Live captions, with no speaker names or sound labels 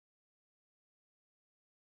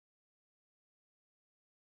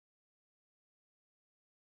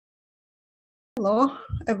Hello,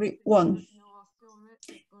 everyone.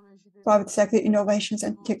 Private sector innovations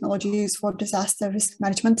and technologies for disaster risk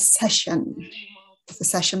management session. The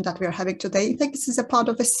session that we are having today. In fact, this is a part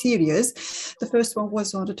of a series. The first one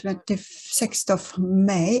was on the 26th of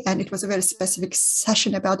May, and it was a very specific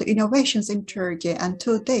session about the innovations in Turkey. And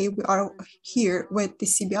today we are here with the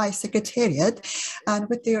CBI Secretariat, and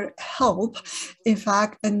with their help, in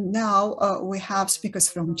fact, and now we have speakers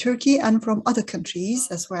from Turkey and from other countries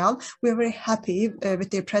as well. We are very happy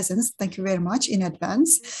with their presence. Thank you very much in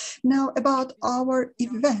advance. Now, about our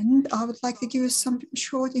event, I would like to give you some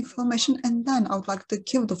short information, and then I would like to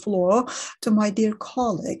give the floor to my dear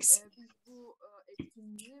colleagues.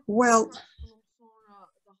 Well,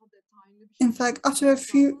 in fact, after a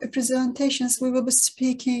few presentations, we will be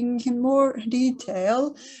speaking in more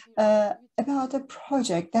detail about a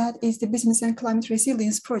project that is the Business and Climate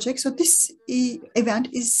Resilience Project. So this event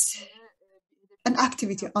is an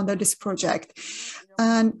activity under this project.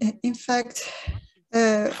 And in fact,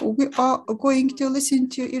 we are going to listen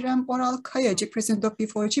to İrem Oral Kayacı, president of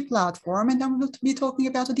B4G platform, and then we will be talking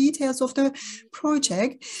about the details of the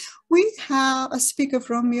project. We have a speaker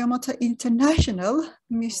from Yamata International,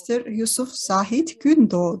 Mr. Yusuf Zahid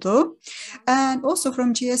Gündoğdu, and also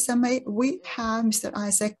from GSMA, we have Mr.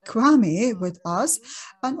 Isaac Kwame with us,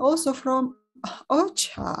 and also from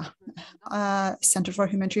OCHA, Center for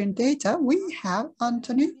Humanitarian Data, we have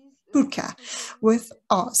Anthony Burka with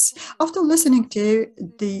us. After listening to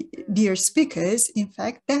the dear speakers, in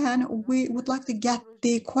fact, then we would like to get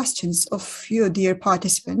the questions of you, dear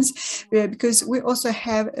participants, because we also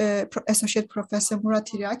have Associate Professor Murat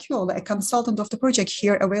Tiryakioğlu, a consultant of the project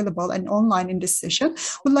here available and online in this session.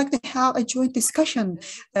 We'd like to have a joint discussion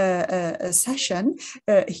session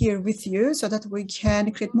here with you so that we can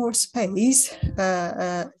create more space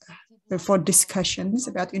for discussions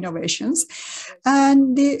about innovations.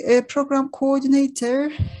 And the program coordinator,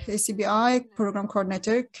 CBI program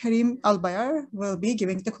coordinator, Karim Albayar, will be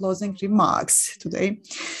giving the closing remarks today.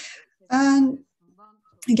 And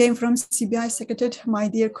again from CBI Secretary, my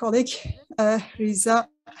dear colleague, Riza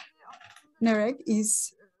Nerek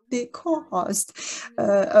is the co-host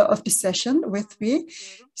of this session with me.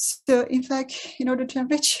 So in fact, in order to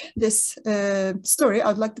enrich this story, I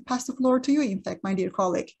would like to pass the floor to you, in fact, my dear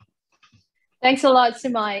colleague. Thanks a lot,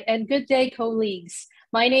 Simai, and good day, colleagues.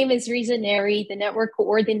 My name is Riza Neri, the Network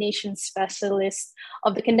Coordination Specialist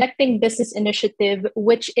of the Connecting Business Initiative,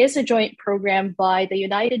 which is a joint program by the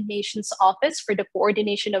United Nations Office for the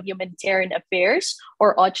Coordination of Humanitarian Affairs,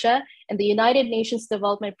 or OCHA, and the United Nations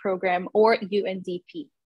Development Program, or UNDP.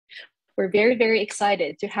 We're very, very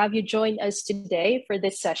excited to have you join us today for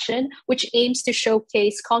this session, which aims to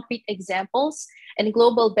showcase concrete examples and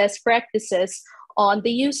global best practices on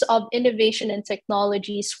the use of innovation and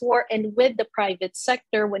technologies for and with the private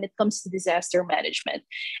sector when it comes to disaster management.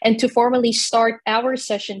 And to formally start our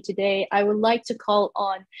session today, I would like to call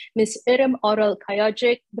on Ms. İrem Oral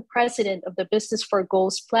Kayacı, the president of the Business for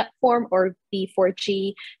Goals platform, or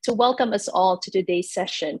B4G, to welcome us all to today's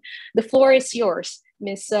session. The floor is yours,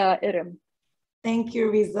 Ms. İrem. Thank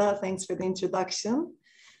you, Riza. Thanks for the introduction.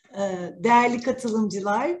 Değerli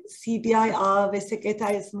katılımcılar, CBI Ağı ve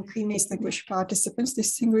Sekreteriyası'nın kıymetli distinguished participants,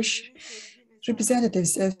 distinguished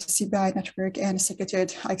representatives of CBI Network and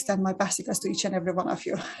Secretariat, I extend my best regards to each and every one of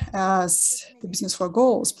you. As the Business for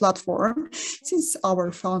Goals platform, since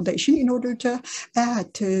our foundation, in order to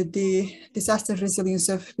add to the disaster resilience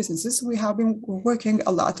of businesses, we have been working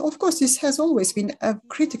a lot. Of course, this has always been a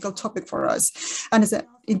critical topic for us. And as an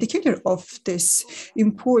indicator of this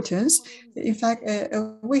importance, in fact,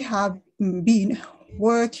 we have been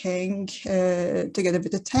working together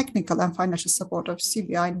with the technical and financial support of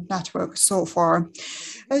CBI network so far.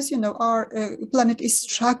 As you know, our planet is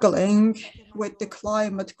struggling with the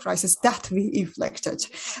climate crisis that we inflicted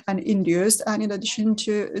and induced. And in addition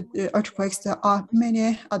to earthquakes, there are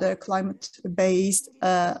many other climate-based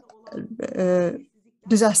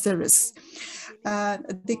disaster risks.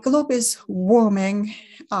 The globe is warming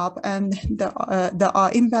up, and there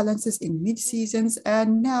are imbalances in mid-seasons,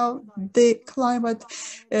 and now the climate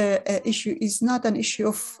issue is not an issue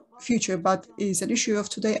of future, but is an issue of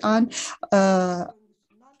today and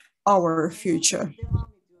our future.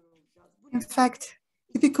 In fact,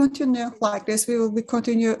 if we continue like this, we will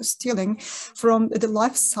continue stealing from the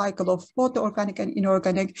life cycle of both the organic and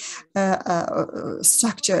inorganic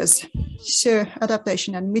structures. So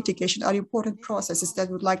adaptation and mitigation are important processes that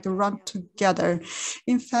would like to run together.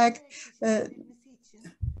 In fact,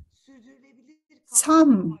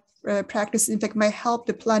 some practice, in fact, may help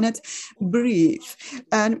the planet breathe.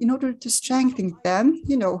 And in order to strengthen them,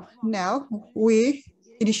 now we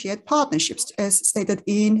initiate partnerships as stated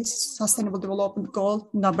in Sustainable Development Goal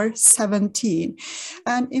number 17.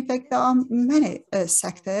 And in fact, there are many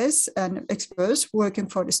sectors and experts working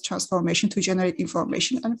for this transformation to generate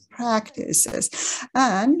information and practices.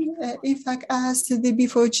 And in fact, as the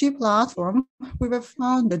B4G platform, we were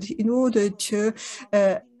founded in order to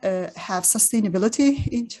have sustainability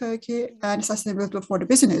in Turkey and sustainability for the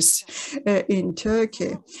business in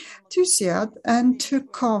Turkey. TÜRKOFED and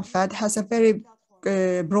TÜRKONFED has a very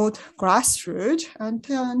broad grassroots, and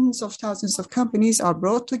tens of thousands of companies are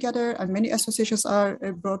brought together and many associations are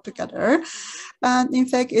brought together. And in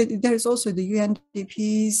fact, there is also the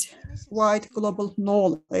UNDP's wide global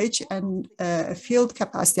knowledge and field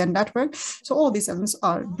capacity and network. So all these elements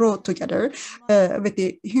are brought together with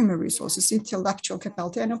the human resources, intellectual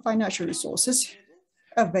capacity, and financial resources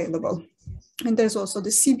available. And there's also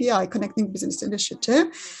the CBI, Connecting Business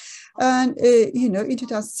Initiative. And, in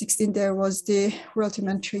 2016, there was the World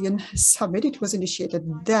Humanitarian Summit. It was initiated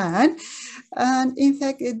then. And in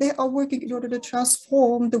fact, they are working in order to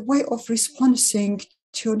transform the way of responding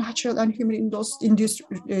to natural and human-induced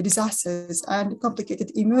disasters and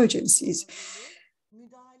complicated emergencies.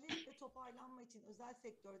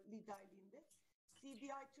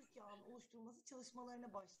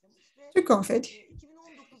 TÜRKONFED,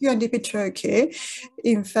 UNDP Turkey,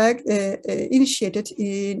 in fact, initiated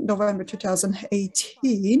in November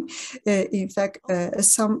 2018, in fact,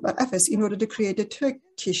 some efforts in order to create a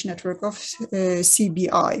Turkish network of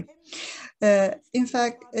CBI. In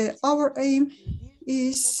fact, our aim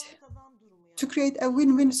is to create a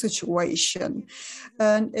win-win situation.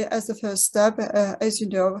 And as the first step, as you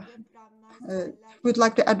know, we'd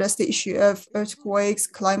like to address the issue of earthquakes,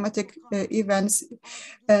 climatic events,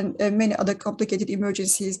 and many other complicated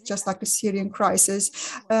emergencies, just like the Syrian crisis.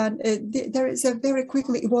 And there is a very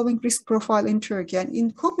quickly evolving risk profile in Turkey. And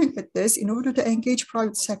in coping with this, in order to engage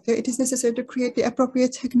private sector, it is necessary to create the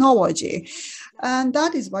appropriate technology. And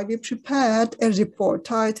that is why we prepared a report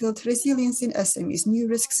titled Resilience in SMEs, New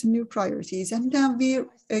Risks, New Priorities. And then we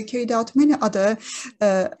carried out many other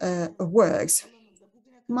works.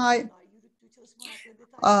 My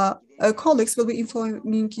colleagues will be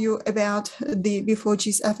informing you about the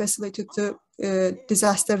B4G's efforts related to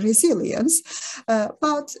disaster resilience.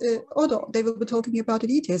 But although they will be talking about the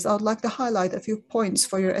details, I would like to highlight a few points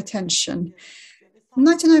for your attention.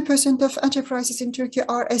 99% of enterprises in Turkey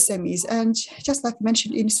are SMEs, and just like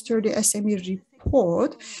mentioned in Sturdy SME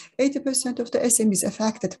report, 80% of the SMEs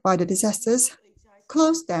affected by the disasters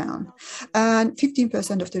closed down, and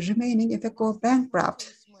 15% of the remaining, in fact, go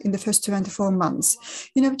bankrupt in the first 24 months.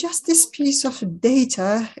 Just this piece of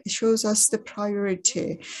data shows us the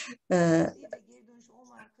priority.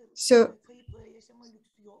 So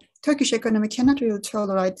Turkish economy cannot really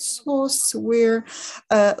tolerate so severe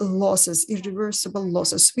losses, irreversible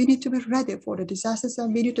losses. We need to be ready for the disasters,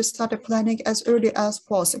 and we need to start planning as early as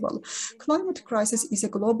possible. Climate crisis is a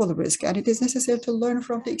global risk, and it is necessary to learn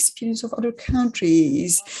from the experience of other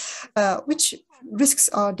countries, which risks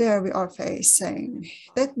are there we are facing.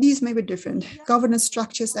 That these may be different. Governance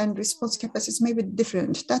structures and response capacities may be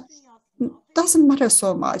different. That doesn't matter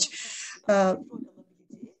so much.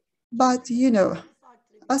 But,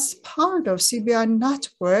 as part of CBI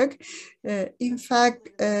network, in fact,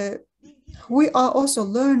 we are also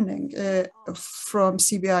learning from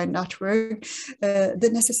CBI network the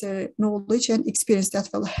necessary knowledge and experience that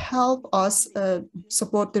will help us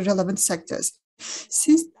support the relevant sectors.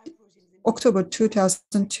 Since October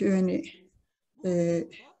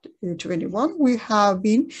 2021, we have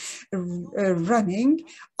been running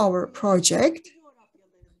our project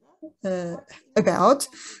about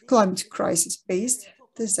climate crisis-based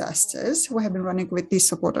disasters. We have been running with the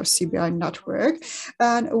support of CBI network,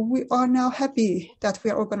 and we are now happy that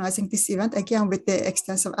we are organizing this event again with the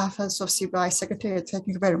extensive efforts of CBI Secretariat. Thank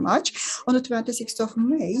you very much. On the 26th of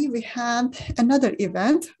May, we had another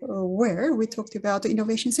event where we talked about the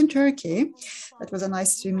innovations in Turkey. That was a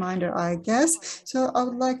nice reminder, I guess. So I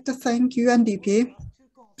would like to thank UNDP,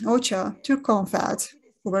 OCHA, TÜRKONFED,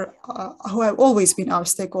 who have always been our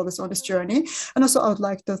stakeholders on this journey. And also I would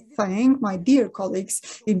like to thank my dear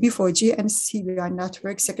colleagues in B4G and CBI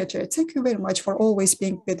Network Secretary. Thank you very much for always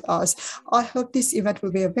being with us. I hope this event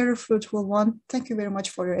will be a very fruitful one. Thank you very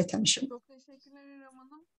much for your attention.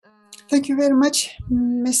 Thank you very much,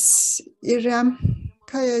 Ms. İrem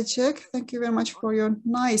Kayacık. Thank you very much for your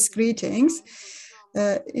nice greetings.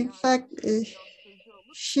 In fact,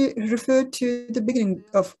 she referred to the beginning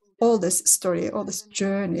of all this story, all this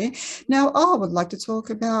journey. Now, I would like to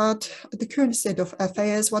talk about the current state of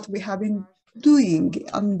affairs, what we have been doing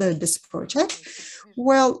under this project.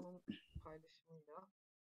 Well,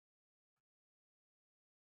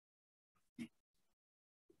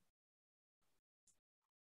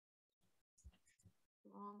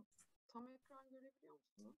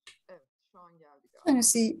 Can you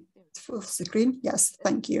see full screen? Yes,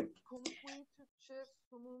 thank you.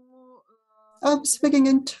 I'm speaking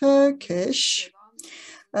in Turkish,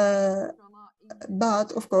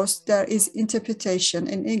 but of course there is interpretation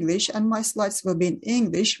in English, and my slides will be in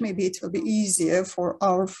English. Maybe it will be easier for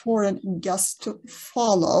our foreign guests to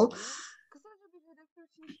follow.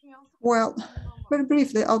 Well, very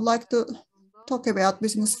briefly, I would like to talk about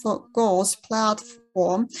Business for Goals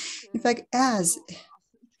platform. In fact, as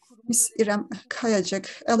Ms. İrem Kayacak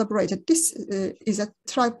elaborated, this is a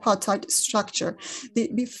tripartite structure. The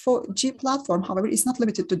B4G platform, however, is not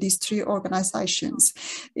limited to these three organizations.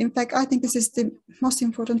 In fact, I think this is the most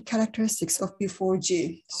important characteristics of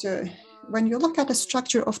B4G. So when you look at the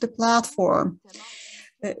structure of the platform,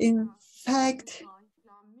 in fact,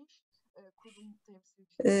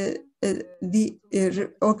 the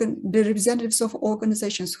representatives of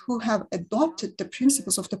organizations who have adopted the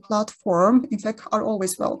principles of the platform, in fact, are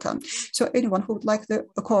always welcome. So anyone who would like to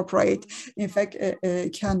cooperate, in fact,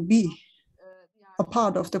 can be a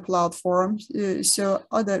part of the platform. So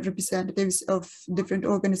other representatives of different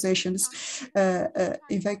organizations,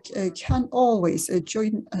 in fact, can always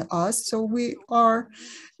join us. So we are,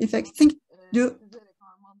 in fact, the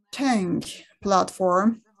tank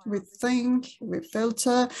platform. We think, we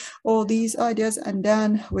filter all these ideas, and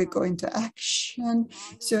then we go into action.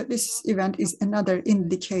 So this event is another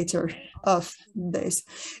indicator of this.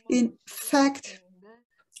 In fact,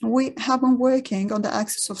 we have been working on the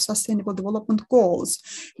axis of sustainable development goals.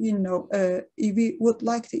 You know, we would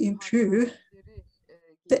like to improve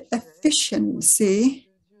the efficiency.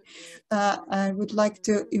 I would like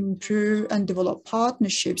to improve and develop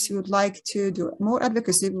partnerships. We would like to do more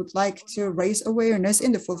advocacy. We would like to raise awareness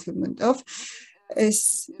in the fulfillment of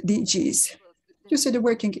SDGs. You see the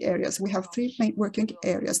working areas. We have three main working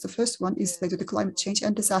areas. The first one is related to climate change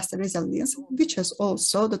and disaster resilience, which is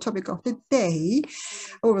also the topic of the day.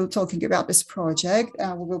 We will be talking about this project,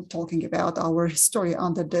 and we will be talking about our story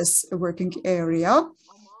under this working area.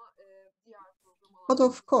 But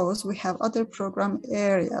of course, we have other program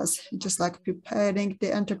areas, just like preparing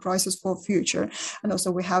the enterprises for future. And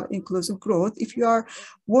also we have inclusive growth. If you are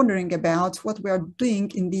wondering about what we are doing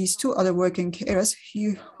in these two other working areas,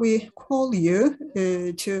 we call you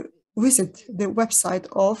to visit the website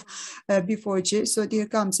of B4G. So dear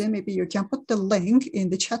Gamze, maybe you can put the link in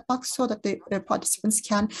the chat box so that the participants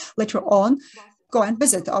can later on go and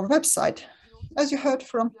visit our website. As you heard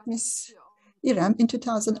from Ms. İrem, in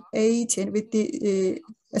 2018, with the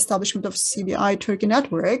establishment of CBI Turkey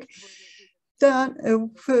Network, then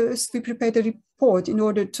first we prepared a report in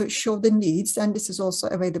order to show the needs, and this is also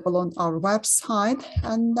available on our website.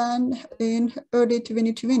 And then in early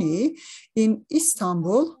 2020, in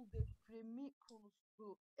Istanbul,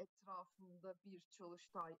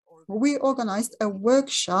 we organized a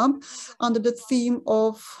workshop under the theme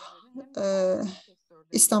of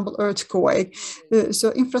Istanbul earthquake.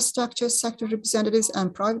 So infrastructure sector representatives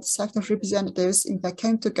and private sector representatives in fact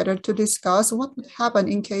came together to discuss what would happen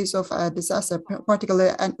in case of a disaster,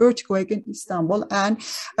 particularly an earthquake in Istanbul, and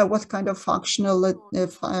what kind of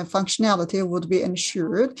functionality would be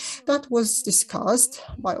ensured. That was discussed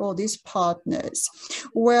by all these partners.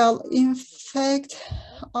 Well, in fact,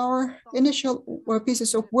 our initial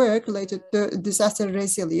pieces of work related to disaster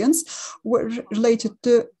resilience were related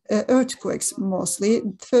to earthquakes mostly.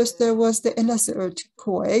 First, there was the Elazığ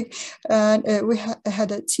earthquake, and we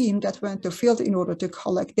had a team that went to field in order to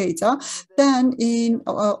collect data. Then in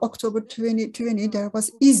October 2020, there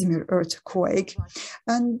was Izmir earthquake.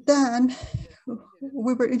 And then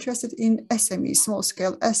we were interested in SMEs,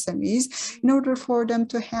 small-scale SMEs, in order for them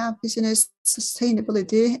to have business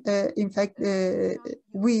sustainability. In fact, they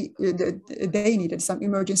needed some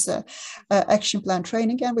emergency action plan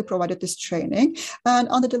training, and we provided this training. And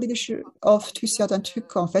under the leadership of TÜRKONFED and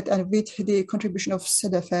TÜRKONFED, and with the contribution of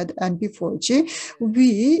SEDEFED and B4G,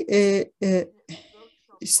 we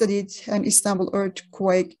studied an Istanbul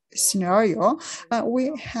earthquake scenario.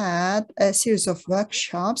 We had a series of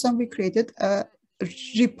workshops, and we created a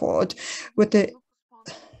report with the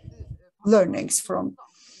learnings from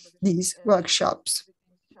these workshops.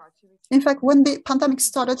 In fact, when the pandemic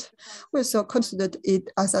started, we also considered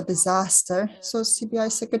it as a disaster. So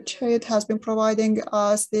CBI Secretariat has been providing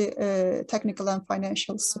us the technical and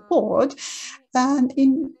financial support. And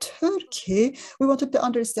in Turkey, we wanted to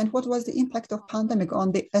understand what was the impact of pandemic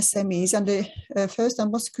on the SMEs, and the first and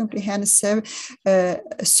most comprehensive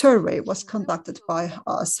survey was conducted by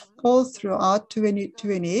us all throughout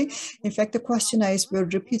 2020. In fact, the questionnaires were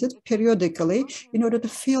repeated periodically in order to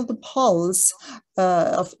feel the pulse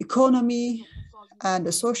of economy and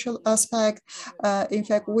the social aspect. In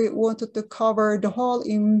fact, we wanted to cover the whole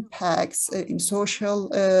impacts in social,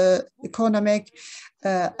 economic,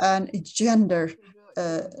 and gender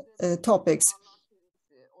topics.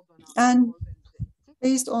 And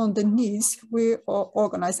based on the needs, we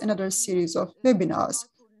organized another series of webinars.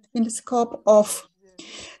 In the scope of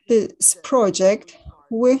this project,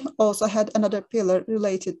 we also had another pillar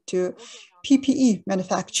related to PPE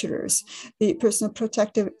manufacturers, the personal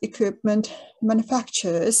protective equipment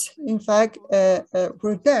manufacturers. In fact,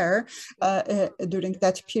 were there during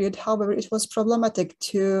that period. However, it was problematic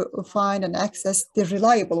to find and access the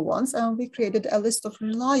reliable ones, and we created a list of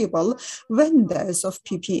reliable vendors of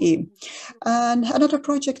PPE. And another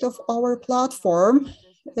project of our platform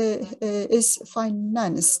is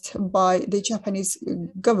financed by the Japanese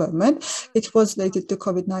government. It was related to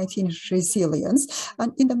COVID-19 resilience.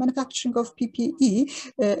 And in the manufacturing of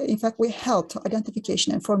PPE, in fact, we helped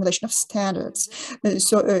identification and formulation of standards.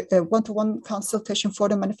 So one-to-one consultation for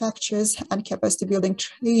the manufacturers and capacity building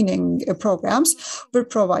training programs were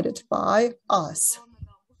provided by us.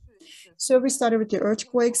 So we started with the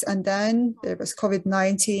earthquakes, and then there was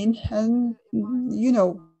COVID-19, and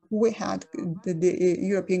we had the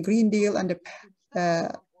European Green Deal and the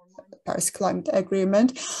Paris Climate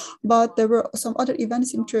Agreement, but there were some other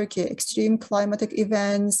events in Turkey, extreme climatic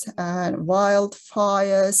events and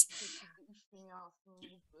wildfires.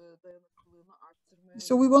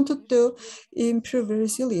 So we wanted to improve the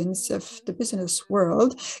resilience of the business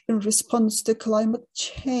world in response to climate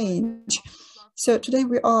change. So today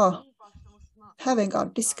we are having our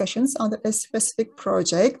discussions on a specific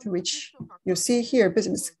project, which you see here,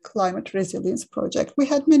 Business Climate Resilience Project. We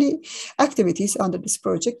had many activities under this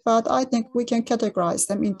project, but I think we can categorize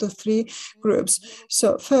them into 3 groups.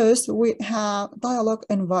 So first, we have dialogue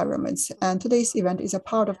environments, and today's event is a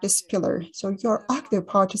part of this pillar. So your active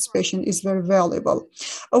participation is very valuable.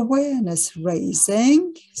 Awareness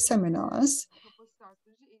raising, seminars,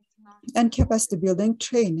 and capacity building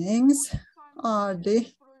trainings are the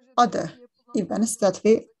other events that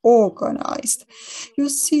we organized. You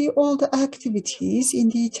see all the activities in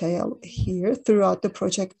detail here throughout the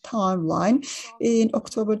project timeline. In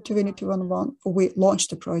October 2021, we launched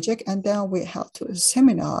the project, and then we held 2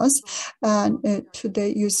 seminars. And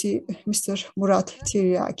today you see Mr. Murat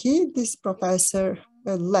Tiryaki, this professor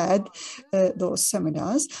led those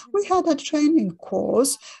seminars. We had a training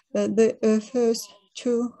course. The first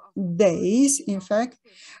 2 days, in fact,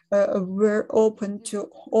 were open to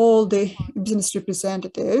all the business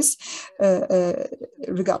representatives,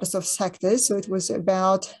 regardless of sectors. So it was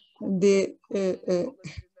about the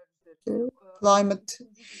climate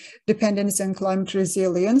dependence and climate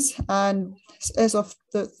resilience. And as of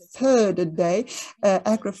the 3rd day,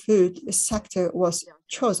 agri-food sector was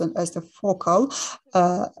chosen as the focal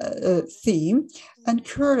theme. And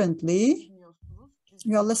currently,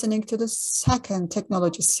 we are listening to the 2nd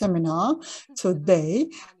technology seminar today.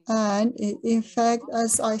 And in fact,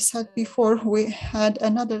 as I said before, we had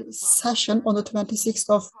another session on the 26th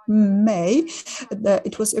of May.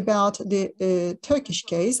 It was about the Turkish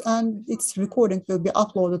case, and its recording will be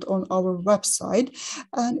uploaded on our website.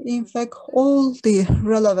 And in fact, all the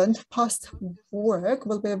relevant past work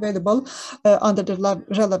will be available under the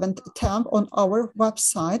relevant tab on our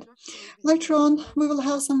website. Later on, we will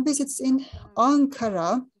have some visits in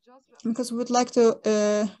Ankara, because we would like to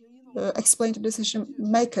explain to decision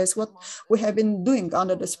makers what we have been doing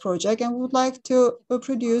under this project, and we would like to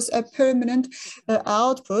produce a permanent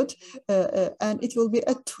output, and it will be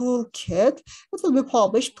a toolkit. It will be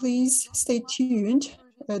published. Please stay tuned.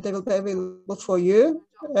 They will be available for you.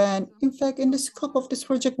 And in fact, in the scope of this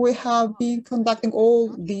project, we have been conducting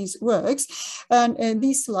all these works, and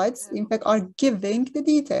these slides, in fact, are giving the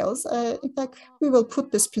details. In fact, we will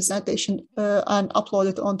put this presentation and upload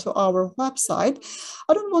it onto our website.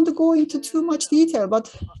 I don't want to go into too much detail,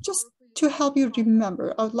 but just to help you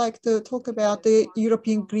remember, I would like to talk about the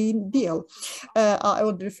European Green Deal. I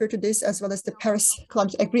would refer to this as well as the Paris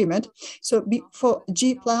Climate Agreement. So for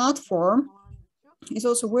G platform, is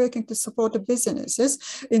also working to support the businesses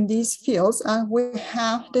in these fields. And we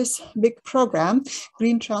have this big program,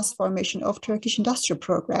 Green Transformation of Turkish Industrial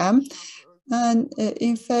Program. And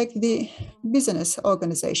in fact, the business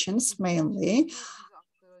organizations mainly,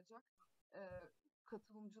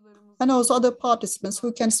 and also other participants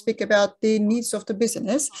who can speak about the needs of the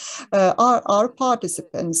business are our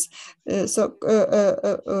participants.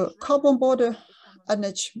 Carbon border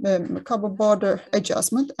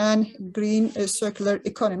adjustment and green circular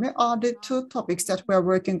economy are the 2 topics that we're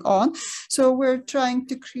working on. So we're trying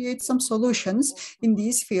to create some solutions in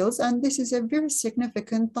these fields, and this is a very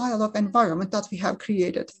significant dialogue environment that we have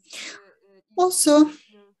created. Also,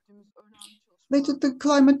 due to the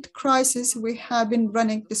climate crisis, we have been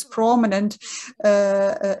running this prominent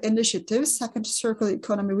initiative, second circular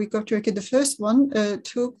economy week of Turkey. The first one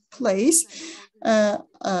took place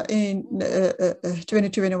in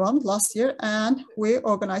 2021 last year, and we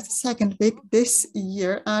organized the second week this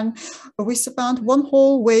year, and we spent one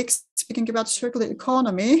whole week speaking about circular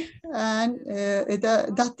economy, and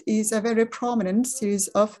that is a very prominent series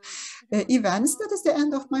of events. That is the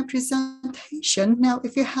end of my presentation. Now,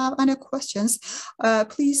 if you have any questions,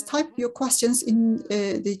 please type your questions in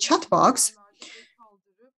the chat box,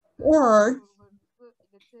 or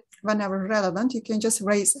whenever relevant, you can just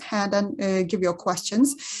raise hand and give your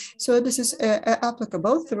questions. So this is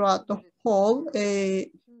applicable throughout the whole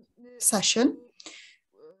session.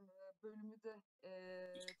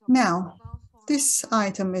 Now, this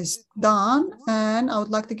item is done, and I would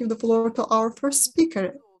like to give the floor to our first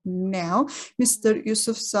speaker now, Mr.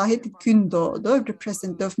 Yusuf Zahid Gündoğdu,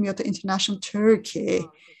 representative of Miyota International Turkey.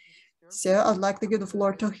 So I'd like to give the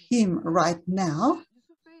floor to him right now.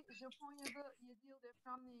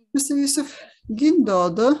 Mr. Yusuf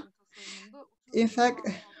Gündoğdu, in fact,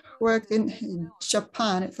 worked in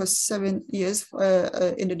Japan for 7 years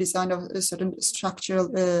in the design of certain structural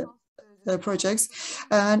projects.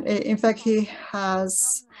 And in fact, he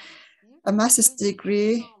has a master's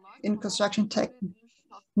degree in construction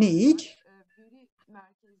technique.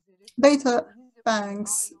 Data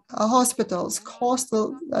banks, hospitals,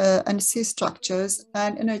 coastal and sea structures,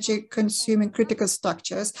 and energy-consuming critical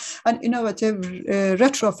structures, and innovative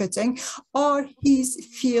retrofitting are his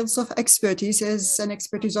fields of expertise. As an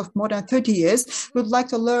expertise of more than 30 years, would like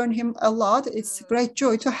to learn him a lot. It's a great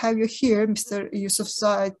joy to have you here, Mr. Yusuf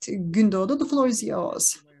Zahid Gündoğdu. The floor is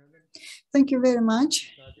yours. Thank you very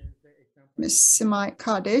much, Ms. Simay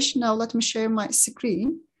Kardeş. Now let me share my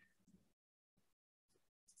screen.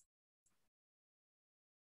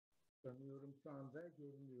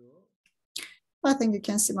 I think you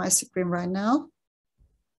can see my screen right now.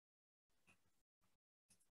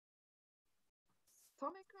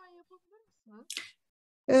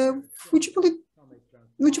 Would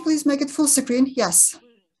you please make it full screen? Yes.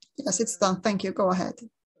 Yes, it's done. Thank you. Go ahead.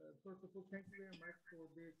 First of all, thank you very much for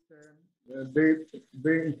this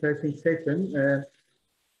very interesting session.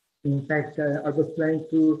 In fact, I was planning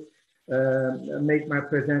to make my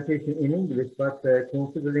presentation in English, but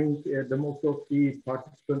considering the most of the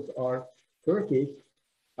participants are Turkish,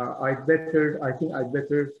 I think I'd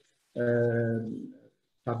better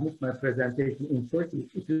submit my presentation in Turkish,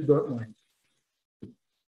 if you don't mind.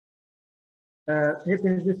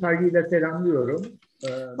 Hepinizi saygıyla selamlıyorum.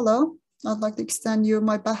 Hello, I'd like to extend you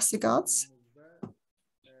my best regards.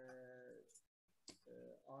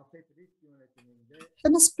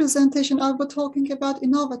 In this presentation, I'll be talking about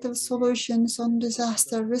innovative solutions on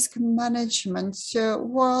disaster risk management. So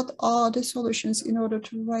what are the solutions in order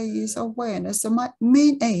to raise awareness? So my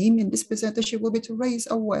main aim in this presentation will be to raise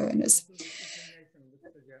awareness.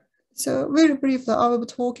 So very briefly, I will be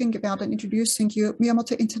talking about and introducing you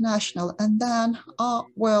Miyota International, and then I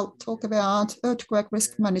will talk about earthquake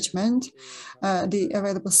risk management, the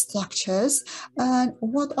available structures, and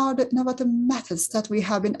what are the innovative methods that we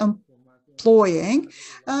have been employing,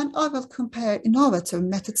 and I will compare innovative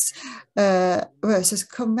methods versus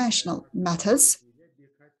conventional methods.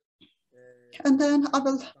 And then I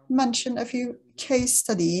will mention a few case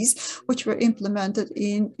studies which were implemented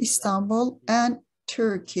in Istanbul and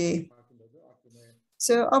Turkey.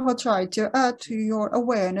 So I will try to add to your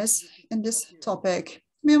awareness in this topic.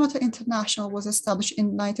 Miyota International was established in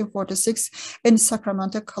 1946 in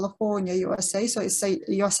Sacramento, California, USA. So it's a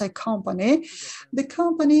USA company. The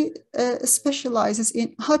company specializes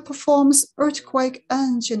in high-performance earthquake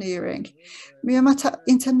engineering. Miyota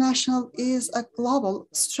International is a global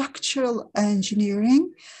structural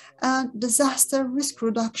engineering and disaster risk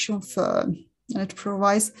reduction firm, and it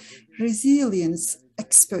provides resilience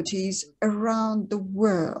expertise around the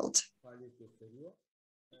world.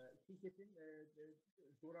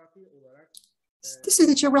 This is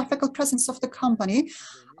the geographical presence of the company,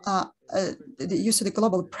 the use of the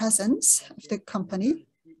global presence of the company,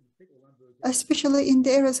 especially in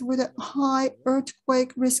the areas with a high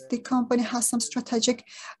earthquake risk. The company has some strategic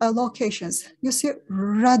locations. You see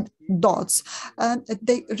red dots, and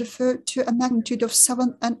they refer to a magnitude of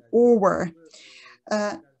 7 and over.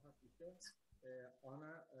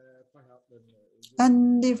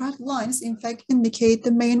 And the red lines, in fact, indicate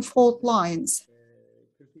the main fault lines.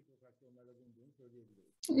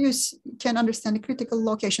 You can understand the critical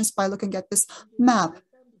locations by looking at this map.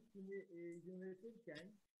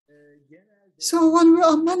 So when we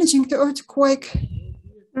are managing the earthquake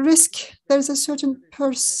risk, there's a certain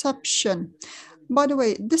perception. By the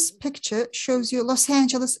way, this picture shows you Los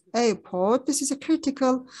Angeles Airport. This is a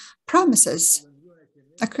critical premises,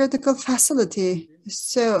 a critical facility.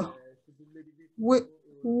 So we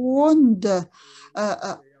wonder,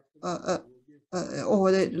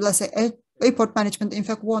 or let's say airport management, in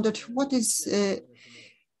fact, wondered what is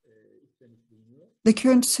the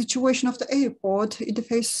current situation of the airport in the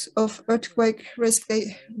face of earthquake risk.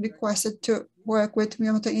 They requested to work with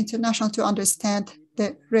Miyamoto International to understand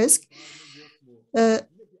the risk.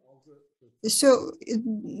 So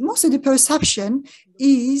most of the perception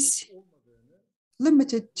is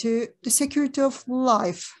limited to the security of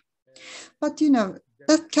life. But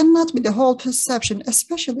that cannot be the whole perception,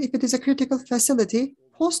 especially if it is a critical facility.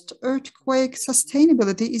 Post-earthquake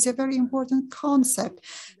sustainability is a very important concept.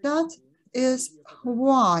 That is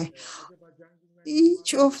why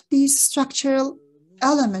each of these structural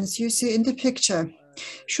elements you see in the picture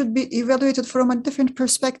should be evaluated from a different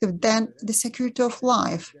perspective than the security of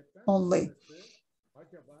life only.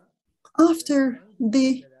 After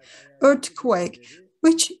the earthquake,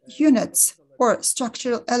 which units or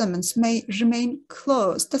structural elements may remain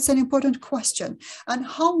closed? That's an important question. And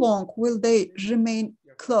how long will they remain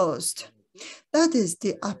closed? That is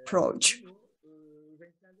the approach.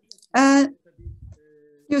 And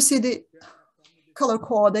you see the color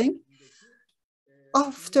coding.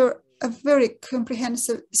 After a very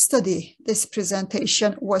comprehensive study, this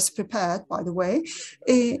presentation was prepared, by the way.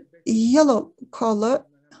 A yellow color,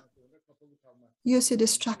 you see the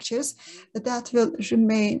structures that will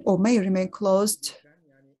remain or may remain closed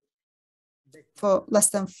for less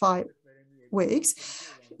than 5 weeks.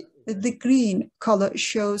 The green color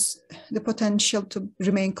shows the potential to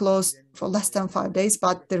remain closed for less than 5 days,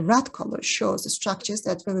 but the red color shows the structures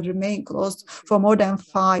that will remain closed for more than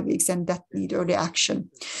 5 weeks and that need early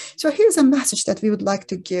action. So here's a message that we would like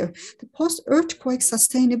to give. The post-earthquake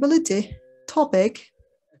sustainability topic,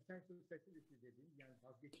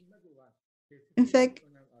 in fact,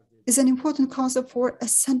 is an important concept for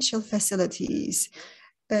essential facilities.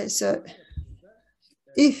 So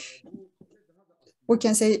if we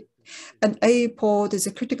can say an airport is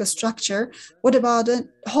a critical structure, what about a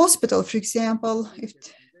hospital, for example? If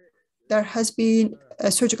there has been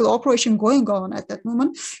a surgical operation going on at that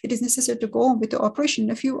moment, it is necessary to go on with the operation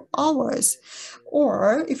in a few hours.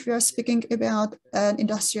 Or if we are speaking about an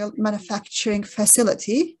industrial manufacturing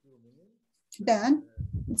facility, then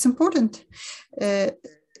it's important.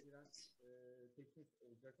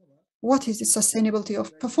 What is the sustainability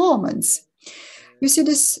of performance? You see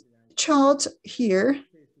this chart here.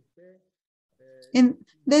 In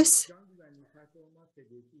this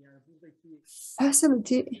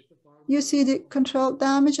facility, you see the control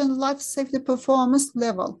damage and life safety performance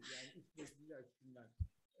level.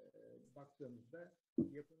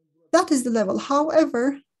 That is the level.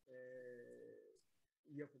 However,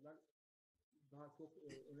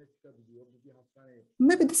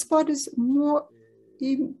 maybe this part is more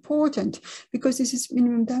important because this is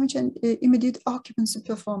minimum damage and immediate occupancy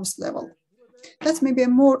performance level. That's maybe a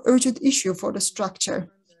more urgent issue for the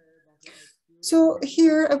structure. So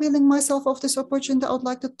here, availing myself of this opportunity, I would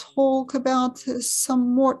like to talk about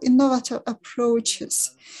some more innovative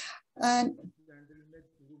approaches. And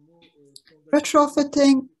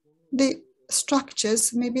retrofitting the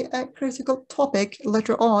structures may be a critical topic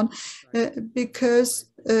later on because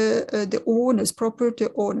the owners, property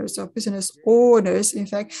owners or business owners, in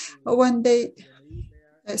fact, when they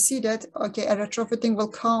see that, okay, a retrofitting will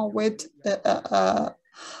come with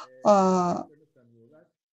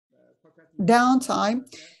downtime,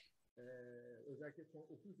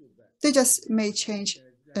 they just may change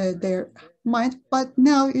their mind. But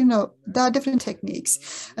now, there are different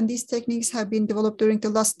techniques, and these techniques have been developed during the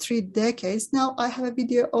last 3 decades. Now I have a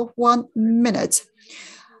video of 1 minute.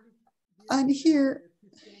 And here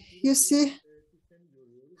you see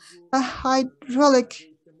a hydraulic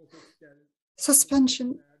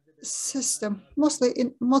suspension system, mostly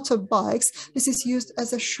in motorbikes. This is used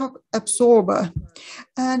as a shock absorber.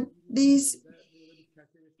 And these,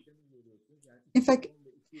 in fact,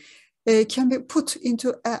 can be put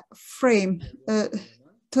into a frame,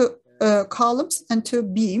 2 columns and 2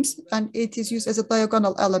 beams, and it is used as a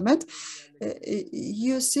diagonal element.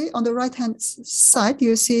 You see on the right-hand side,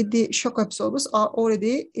 you see the shock absorbers are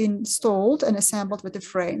already installed and assembled with the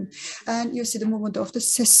frame. And you see the movement of the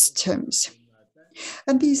systems.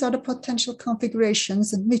 And these are the potential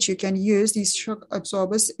configurations in which you can use these shock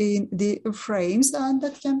absorbers in the frames, and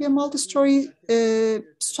that can be a multi-story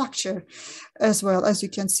structure as well, as you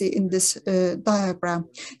can see in this diagram.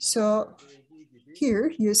 So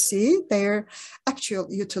here you see their actual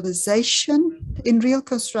utilization in real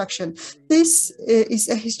construction. This is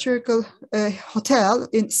a historical hotel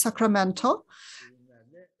in Sacramento.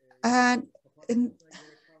 And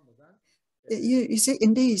you see,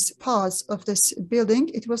 in these parts of this building,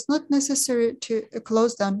 it was not necessary to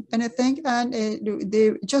close down anything, and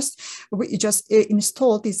we just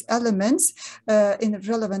installed these elements in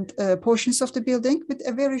relevant portions of the building with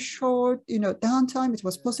a very short, downtime. It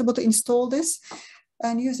was possible to install this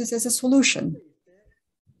and use this as a solution.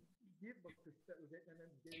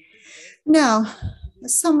 Now, a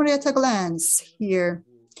summary at a glance here.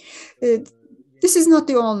 This is not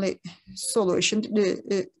the only solution.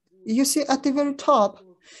 You see at the very top,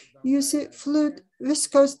 you see fluid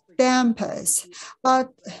viscose dampers,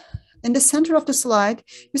 but in the center of the slide,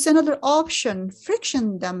 you see another option,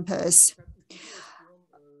 friction dampers.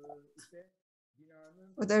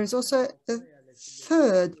 There is also a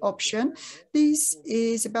third option. This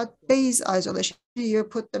is about base isolation. You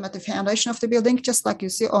put them at the foundation of the building, just like you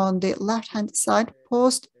see on the left-hand side.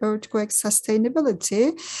 Post-earthquake sustainability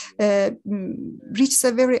reaches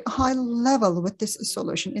a very high level with this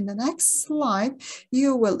solution. In the next slide,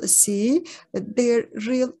 you will see their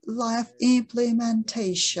real-life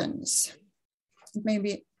implementations.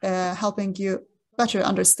 Maybe helping you better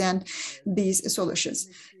understand these solutions.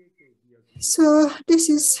 So this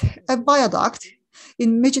is a viaduct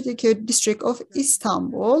in Mecidiköy district of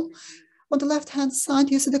Istanbul. On the left-hand side,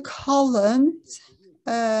 you see the columns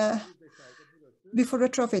before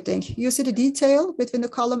retrofitting. You see the detail between the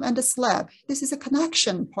column and the slab. This is a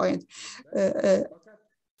connection point.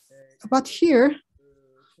 But here,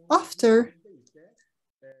 after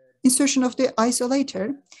insertion of the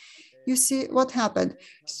isolator, you see what happened.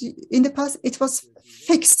 In the past, it was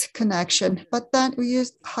fixed connection, but then we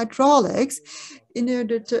used hydraulics in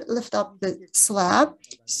order to lift up the slab.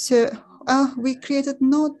 So we created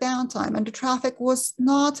no downtime and the traffic was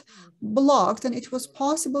not blocked, and it was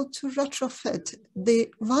possible to retrofit the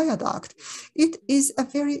viaduct. It is a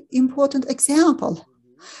very important example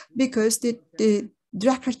because the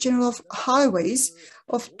Directorate General of Highways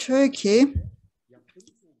of Turkey,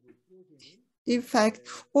 in fact,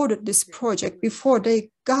 ordered this project before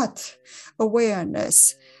they got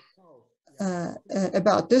awareness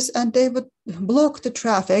about this, and they would block the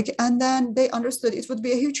traffic, and then they understood it would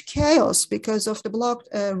be a huge chaos because of the blocked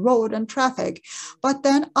road and traffic. But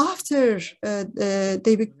then after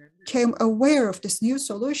they became aware of this new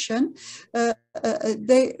solution,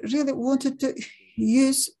 they really wanted to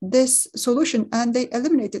use this solution, and they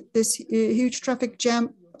eliminated this huge traffic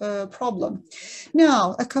jam problem.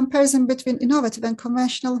 Now, a comparison between innovative and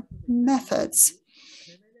conventional methods.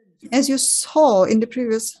 As you saw in the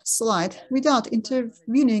previous slide, without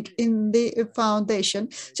intervening in the foundation,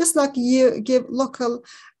 just like you give local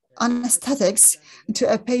anesthetics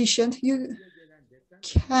to a patient, you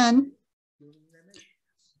can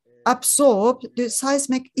absorb the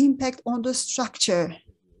seismic impact on the structure.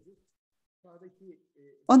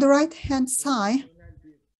 On the right-hand side,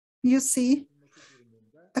 you see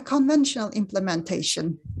a conventional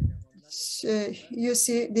implementation. You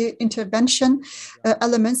see the intervention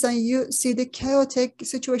elements, and you see the chaotic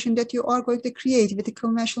situation that you are going to create with the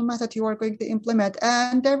conventional method you are going to implement.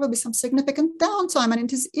 And there will be some significant downtime, and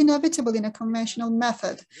it is inevitable in a conventional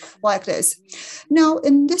method like this. Now,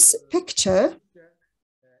 in this picture,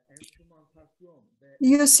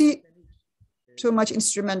 you see too much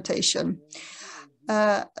instrumentation.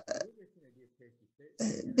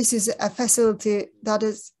 This is a facility that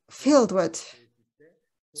is filled with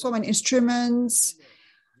so many instruments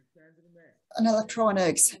and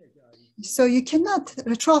electronics. So you cannot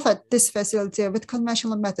retrofit this facility with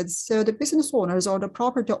conventional methods. So the business owners or the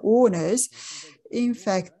property owners, in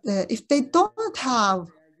fact, if they don't have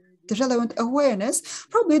the relevant awareness,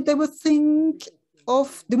 probably they would think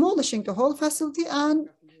of demolishing the whole facility and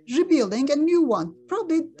rebuilding a new one.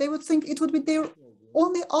 Probably they would think it would be their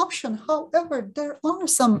only option. However, there are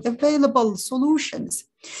some available solutions.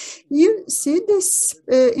 You see this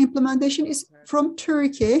implementation is from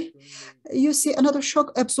Turkey. You see another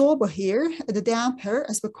shock absorber here, the damper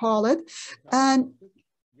as we call it. And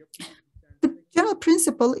the general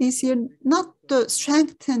principle is here not to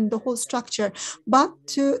strengthen the whole structure, but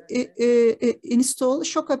to install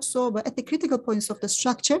shock absorber at the critical points of the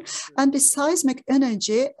structure, and the seismic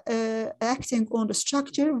energy acting on the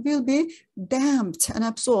structure will be damped and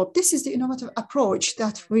absorbed. This is the innovative approach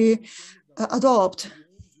that we adopt.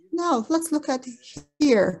 Now, let's look at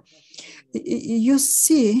here. You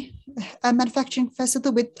see a manufacturing facility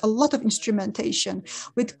with a lot of instrumentation.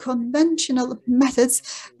 With conventional methods,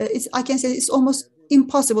 I can say it's almost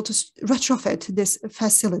impossible to retrofit this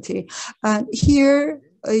facility. And here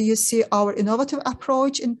you see our innovative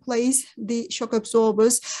approach in place. The shock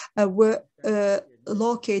absorbers were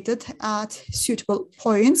located at suitable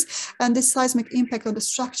points, and the seismic impact on the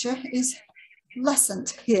structure is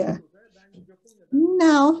lessened here.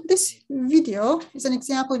 Now, this video is an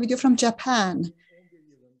example video from Japan.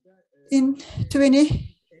 In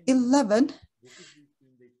 2011,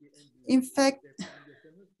 in fact,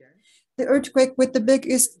 the earthquake with the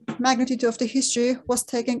biggest magnitude of the history was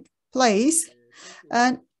taking place.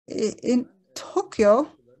 And in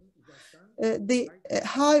Tokyo, the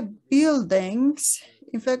high buildings,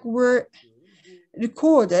 in fact, were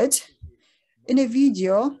recorded in a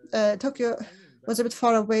video. Tokyo was a bit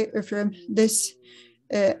far away from this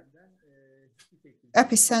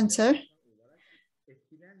epicenter.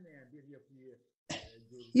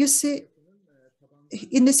 You see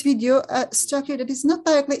in this video a structure that is not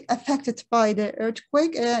directly affected by the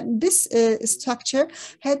earthquake. This structure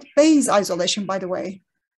had base isolation, by the way.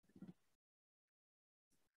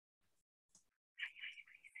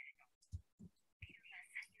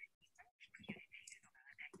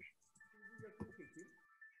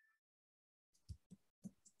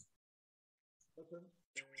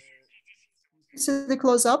 So the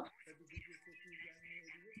close-up.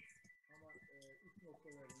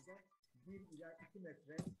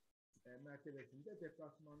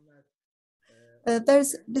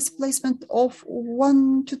 There's displacement of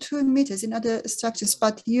 1 to 2 meters in other structures,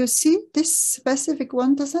 but you see this specific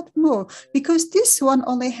one does not move because this one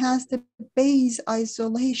only has the base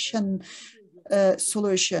isolation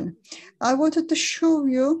solution. I wanted to show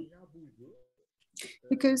you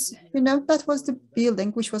because, you know, that was the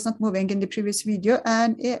building which was not moving in the previous video,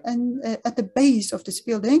 and at the base of this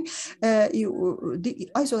building, the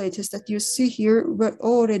isolators that you see here were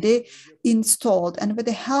already installed, and with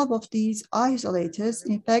the help of these isolators,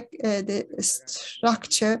 in fact, the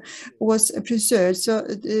structure was preserved. So,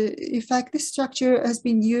 in fact, this structure has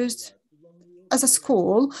been used as a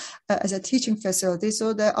school, as a teaching facility.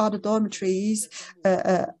 So there are the dormitories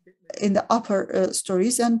in the upper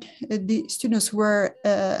stories, and the students were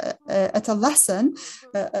at a lesson,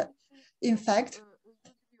 in fact,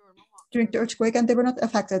 during the earthquake, and they were not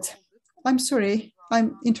affected. I'm sorry,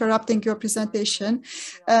 I'm interrupting your presentation.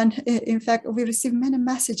 And in fact, we received many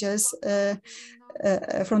messages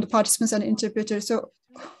from the participants and interpreters. So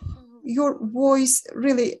your voice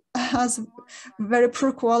really has very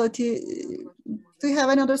poor quality. Do you have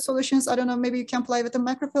any other solutions? I don't know, maybe you can play with the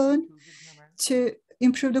microphone to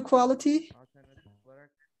improve the quality?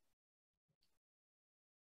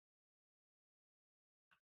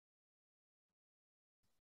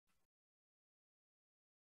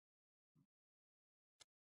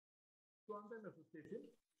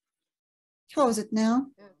 How is it now?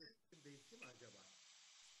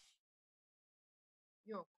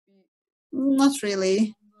 Not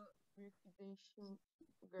really.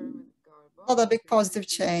 Not a big positive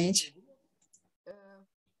change.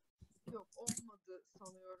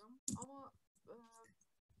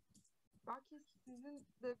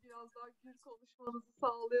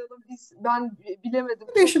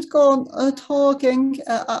 We should go on talking.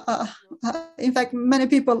 In fact, many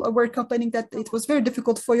people were complaining that it was very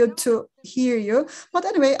difficult for you to hear you. But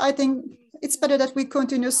anyway, I think it's better that we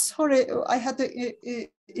continue. Sorry, I had to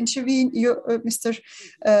intervene you, Mr.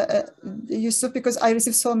 Yusuf, because I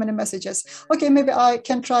received so many messages. Okay, maybe I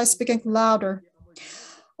can try speaking louder.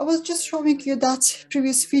 I was just showing you that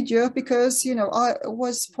previous video because, you know, I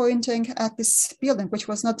was pointing at this building which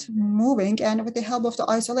was not moving, and with the help of the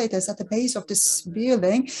isolators at the base of this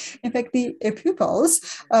building, in fact, the pupils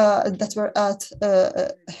that were at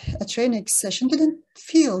a training session didn't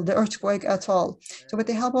feel the earthquake at all. So with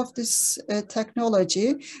the help of this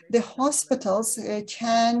technology, the hospitals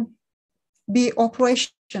can be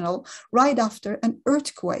operational right after an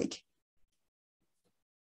earthquake.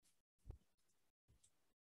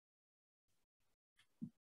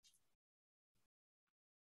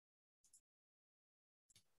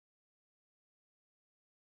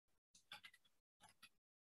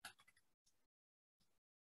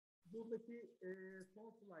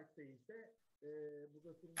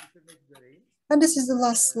 And this is the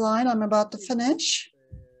last slide. I'm about to finish.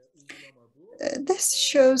 This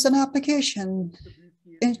shows an application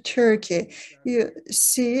in Turkey. You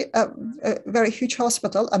see a very huge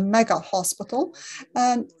hospital, a mega hospital,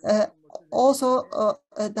 and also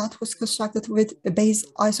that was constructed with base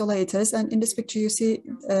isolators. And in this picture, you see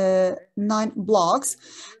 9 blocks.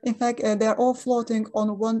 In fact, they're all floating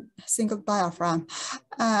on one single diaphragm.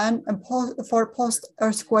 And for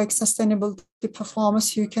post-earthquake sustainability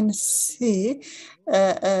performance, you can see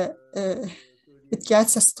it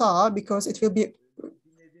gets a star because it will be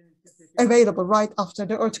available right after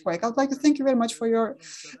the earthquake. I'd like to thank you very much for your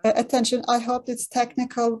attention. I hope this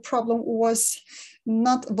technical problem was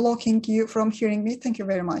not blocking you from hearing me. Thank you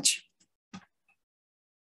very much.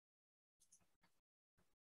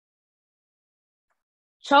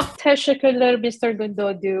 Çok teşekkürler, Mr.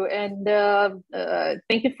 Gundodu, and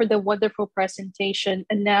thank you for the wonderful presentation.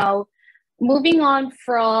 And now, moving on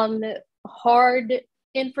from hard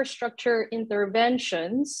infrastructure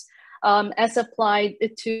interventions as applied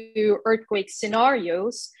to earthquake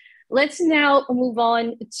scenarios, let's now move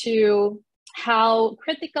on to how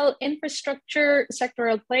critical infrastructure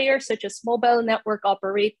sectoral players such as mobile network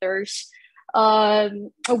operators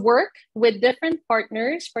work with different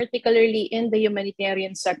partners, particularly in the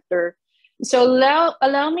humanitarian sector. So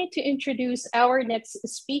allow me to introduce our next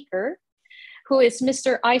speaker, who is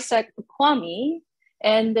Mr. Isaac Kwame,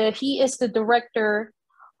 and he is the Director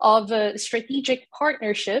of Strategic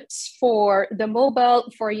Partnerships for the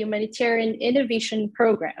Mobile for Humanitarian Innovation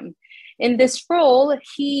Program. In this role,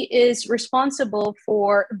 he is responsible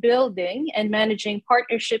for building and managing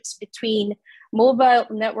partnerships between mobile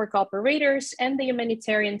network operators and the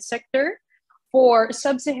humanitarian sector for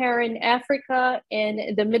Sub-Saharan Africa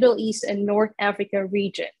and the Middle East and North Africa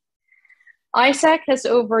region. Isaac has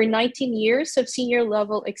over 19 years of senior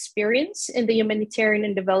level experience in the humanitarian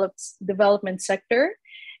and development sector.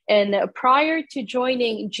 And prior to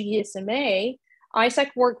joining GSMA,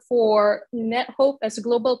 Isaac worked for NetHope as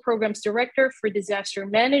Global Programs Director for Disaster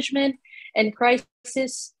Management and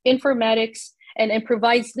Crisis Informatics, and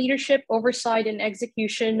provides leadership, oversight, and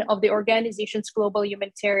execution of the organization's global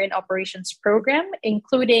humanitarian operations program,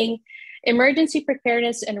 including emergency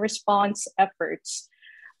preparedness and response efforts.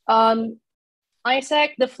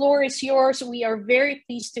 Isaac, the floor is yours. We are very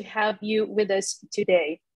pleased to have you with us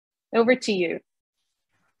today. Over to you.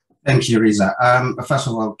 Thank you, Riza. First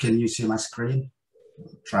of all, can you see my screen?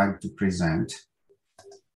 I'm trying to present,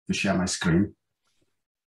 to share my screen.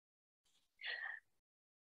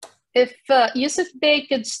 If Yusuf Bey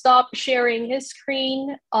could stop sharing his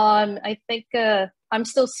screen, I think I'm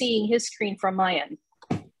still seeing his screen from my end.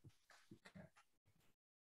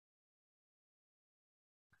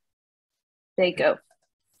 There you go.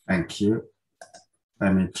 Thank you.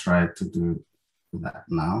 Let me try to do that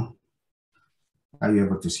now. Are you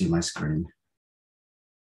able to see my screen?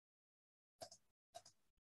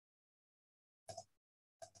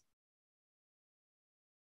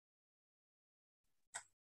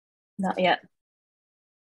 Not yet.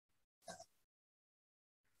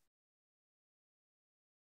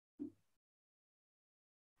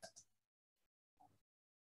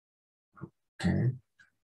 Okay.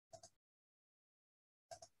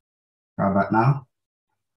 How about now?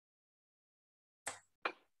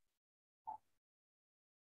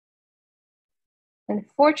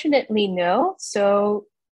 Unfortunately, no. So.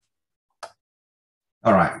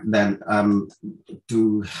 All right, then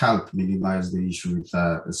to help minimize the issue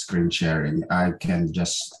with screen sharing, I can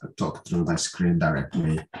just talk through my screen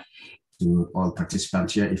directly to all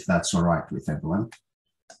participants here, if that's all right with everyone.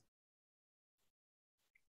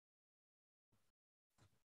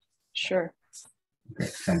 Sure. Okay,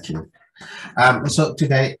 thank you. So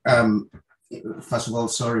today, first of all,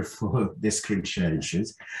 sorry for the screen share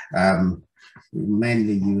issues.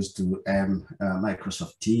 Mainly used to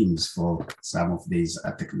Microsoft Teams for some of these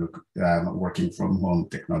working from home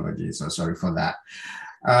technologies, so sorry for that.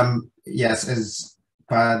 Yes, as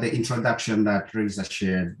per the introduction that Riza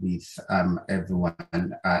shared with everyone,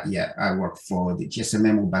 yeah, I work for the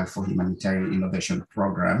GSMA Mobile for Humanitarian Innovation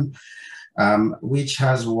Program, which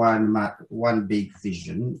has one big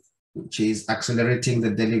vision, which is accelerating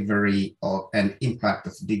the delivery of and impact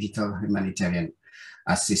of digital humanitarian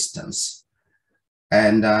assistance.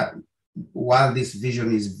 And while this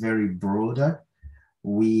vision is very broader,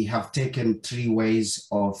 we have taken 3 ways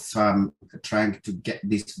of trying to get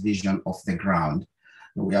this vision off the ground.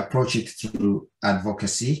 We approach it through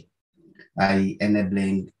advocacy,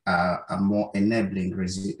 enabling a more enabling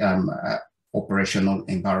operational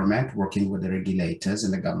environment, working with the regulators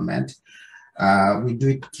and the government. We do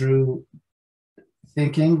it through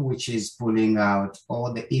thinking, which is pulling out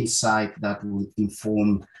all the insight that will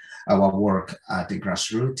inform our work at the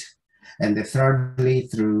grassroots. And thirdly,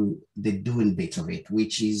 through the doing bit of it,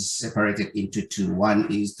 which is separated into 2.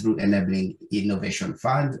 One is through enabling innovation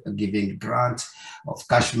fund, giving grant of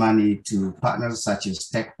cash money to partners such as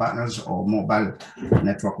tech partners or mobile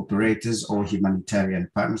network operators or humanitarian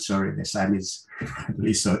partners. Sorry, the sun is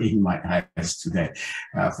really so in my eyes today.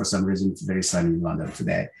 For some reason, it's very sunny in London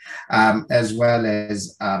today. As well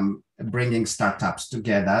as bringing startups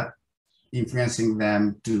together influencing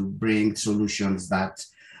them to bring solutions that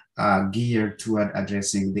are geared toward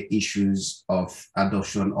addressing the issues of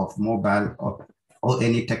adoption of mobile or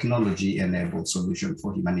any technology-enabled solution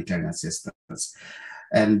for humanitarian assistance.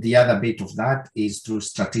 And the other bit of that is through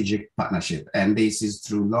strategic partnership. And this is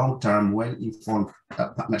through long-term, well-informed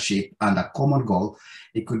partnership and a common goal.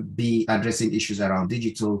 It could be addressing issues around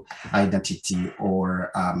digital identity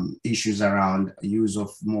or issues around use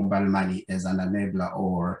of mobile money as an enabler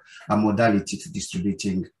or a modality to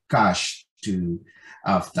distributing cash to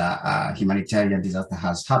after a humanitarian disaster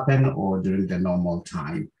has happened or during the normal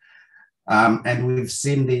time. And we've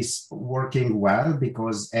seen this working well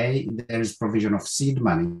because there is provision of seed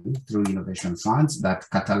money through innovation funds that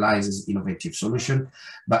catalyzes innovative solution,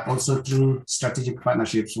 but also through strategic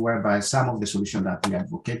partnerships whereby some of the solutions that we are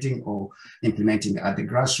advocating or implementing at the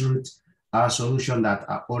grassroots are solutions that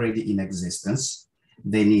are already in existence.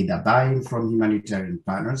 They need a buy-in from humanitarian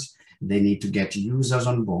partners. They need to get users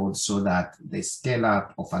on board so that the scale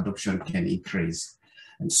up of adoption can increase.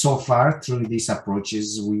 And so far, through these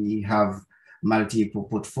approaches, we have multiple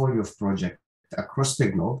portfolio of projects across the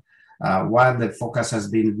globe. While the focus has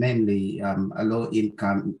been mainly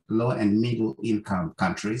low and middle income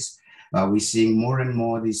countries, we're seeing more and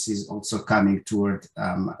more this is also coming toward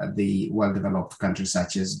the well-developed countries,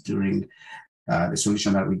 such as during the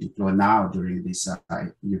solution that we deploy now during this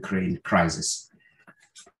Ukraine crisis.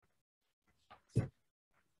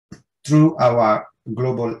 Through our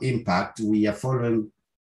global impact, we are following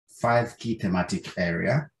 5 key thematic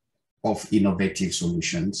areas of innovative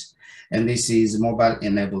solutions. And this is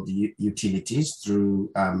mobile-enabled utilities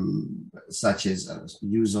through such as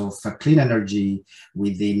use of clean energy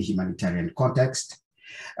within humanitarian context.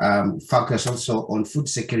 Focus also on food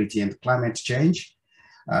security and climate change,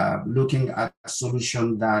 looking at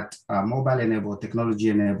solutions that are mobile-enabled,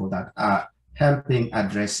 technology-enabled, that are helping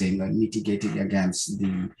addressing and mitigating against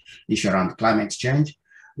the issue around climate change.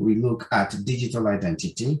 We look at digital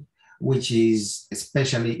identity, which is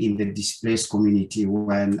especially in the displaced community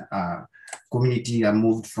when community are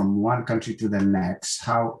moved from one country to the next.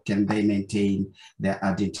 How can they maintain their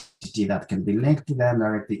identity that can be linked to them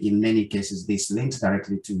directly? In many cases, this links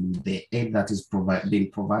directly to the aid that is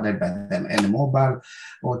being provided by them. And mobile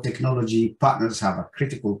or technology partners have a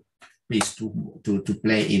critical piece to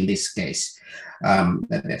play in this case.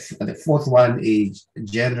 The fourth one is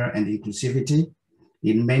gender and inclusivity.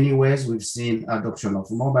 In many ways, we've seen adoption of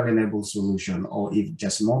mobile-enabled solution or if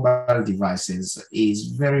just mobile devices is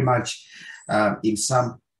very much in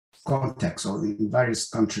some context or in various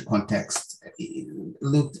country contexts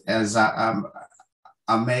looked as a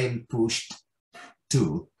male-pushed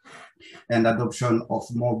tool, and adoption of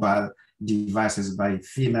mobile devices by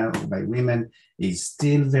female or by women is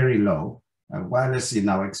still very low. Whereas in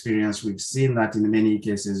our experience, we've seen that in many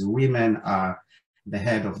cases, women are the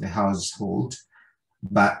head of the household.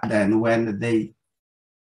 But then when the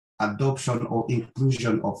adoption or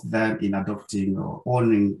inclusion of them in adopting or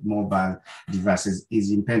owning mobile devices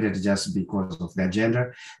is impeded just because of their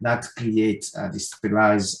gender, that creates a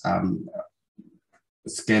destabilized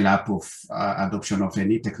scale up of adoption of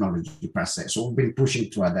any technology per se. So we've been pushing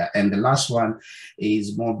toward that. And the last one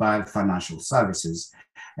is mobile financial services.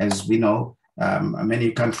 As we know,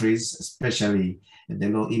 many countries, especially the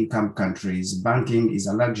low-income countries, banking is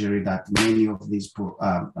a luxury that many of these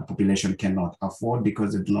population cannot afford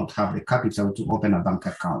because they do not have the capital to open a bank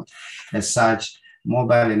account. As such,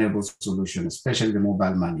 mobile-enabled solution, especially the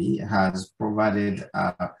mobile money, has provided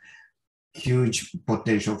huge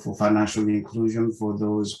potential for financial inclusion for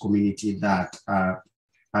those communities that are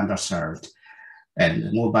underserved.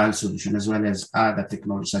 And mobile solution, as well as other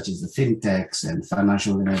technologies such as the fintechs and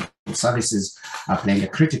financial services, are playing a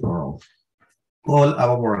critical role. All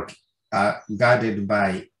our work are guided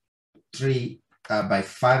by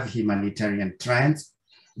 5 humanitarian trends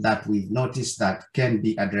that we've noticed that can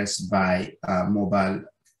be addressed by mobile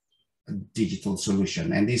digital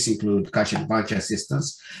solution. And these include cash and voucher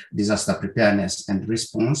assistance, disaster preparedness and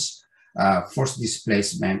response, forced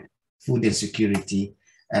displacement, food insecurity,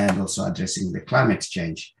 and also addressing the climate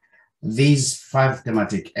change. These 5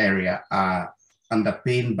 thematic areas are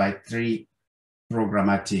underpinned by 3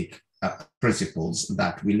 programmatic principles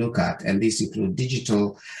that we look at, and these include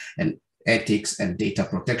digital and ethics and data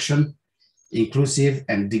protection, inclusive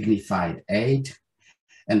and dignified aid,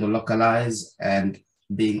 and localized and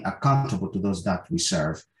being accountable to those that we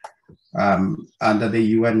serve. Under the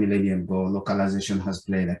UN Millennium Goal, localization has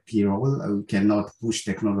played a key role. We cannot push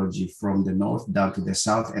technology from the north down to the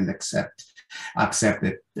south and expect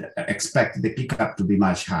the pickup to be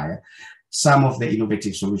much higher. Some of the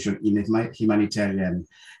innovative solutions in the humanitarian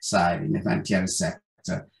side, in the humanitarian sector,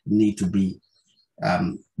 sector need to be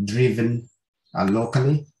driven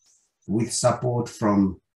locally with support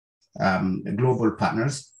from global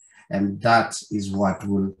partners, and that is what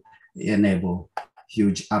will enable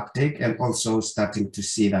huge uptake, and also starting to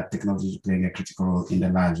see that technology is playing a critical role in the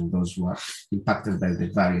lives of those who are impacted by the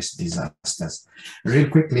various disasters. Real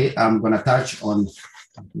quickly, I'm going to touch on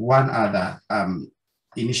one other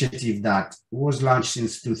initiative that was launched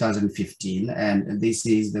since 2015, and this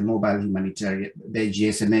is the the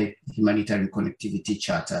GSMA Humanitarian Connectivity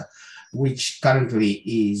Charter, which currently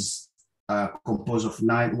is composed of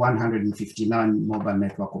 159 mobile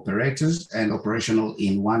network operators and operational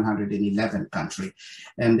in 111 countries.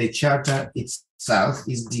 And the charter itself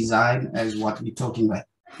is designed as what we're talking about,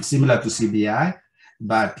 similar to CBI,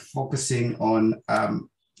 but focusing on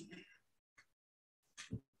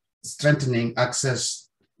strengthening access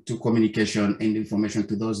to communication and information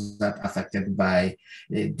to those that are affected by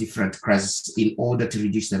different crises in order to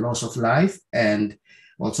reduce the loss of life and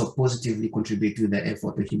also positively contribute to the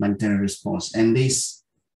effort of humanitarian response. And this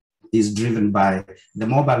is driven by the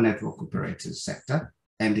mobile network operators sector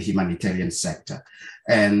and the humanitarian sector.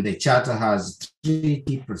 And the charter has 3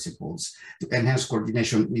 key principles to enhance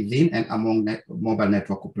coordination within and among mobile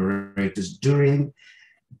network operators during,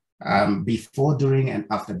 before, during, and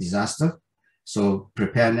after disaster. So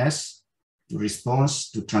preparedness, to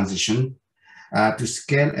response, to transition, to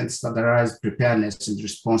scale and standardize preparedness and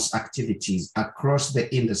response activities across the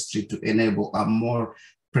industry to enable a more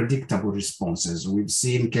predictable responses. We've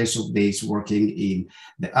seen case of this working in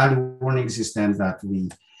the early warning systems that we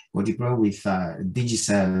deployed with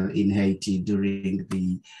Digicel in Haiti during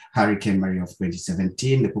the Hurricane Maria of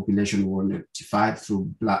 2017. The population were notified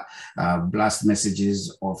through blast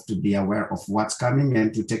messages to be aware of what's coming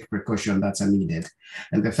and to take precaution that's needed.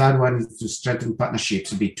 And the third one is to strengthen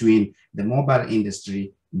partnerships between the mobile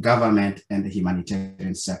industry, government, and the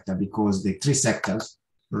humanitarian sector, because the 3 sectors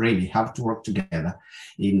really have to work together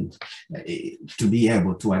to be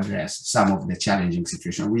able to address some of the challenging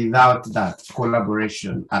situations. Without that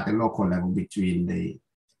collaboration at the local level between the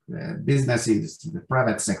business industry, the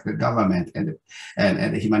private sector, government, and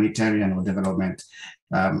the humanitarian or development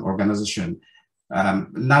organization,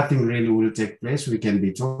 nothing really will take place. We can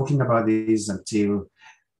be talking about this until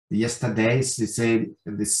yesterday. It's the same.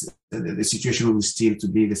 The situation will still to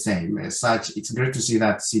be the same. As such, it's great to see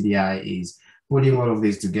that CDI is putting all of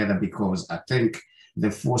this together, because I think the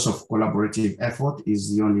force of collaborative effort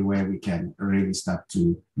is the only way we can really start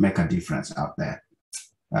to make a difference out there.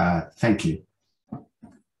 Thank you.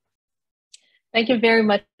 Thank you very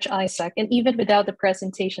much, Isaac. And even without the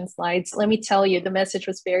presentation slides, let me tell you, the message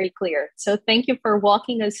was very clear. So thank you for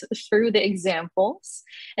walking us through the examples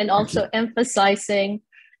and also emphasizing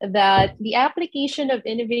that the application of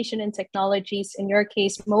innovation and technologies, in your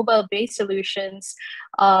case, mobile-based solutions,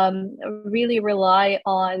 really rely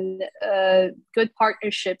on good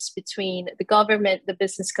partnerships between the government, the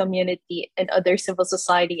business community, and other civil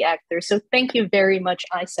society actors. So thank you very much,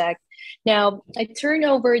 Isaac. Now, I turn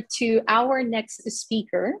over to our next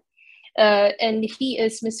speaker, and he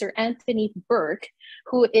is Mr. Anthony Burke,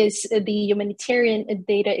 who is the Humanitarian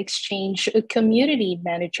Data Exchange Community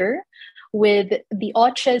Manager with the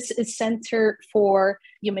OCHA's Center for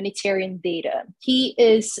Humanitarian Data. He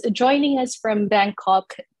is joining us from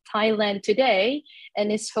Bangkok, Thailand today, and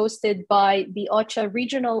is hosted by the OCHA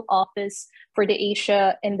Regional Office for the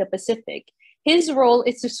Asia and the Pacific. His role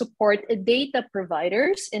is to support data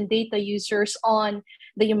providers and data users on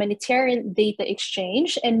the humanitarian data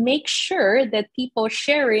exchange and make sure that people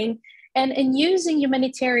sharing and using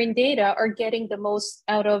humanitarian data are getting the most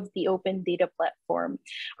out of the open data platform.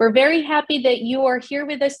 We're very happy that you are here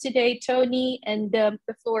with us today, Tony, and the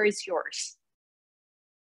floor is yours.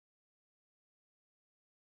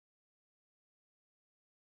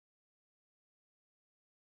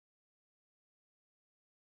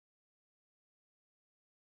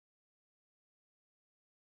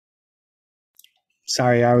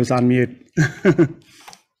 Sorry, I was on mute.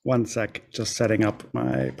 One sec, just setting up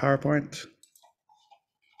my PowerPoint.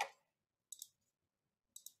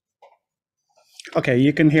 Okay,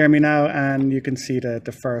 you can hear me now and you can see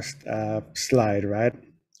the first slide, right?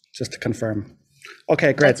 Just to confirm.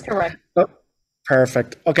 Okay, great. That's correct. Oh,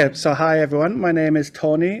 perfect. Okay, so hi everyone. My name is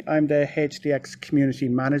Tony. I'm the HDX Community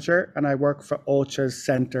Manager and I work for OCHA's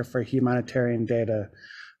Center for Humanitarian Data.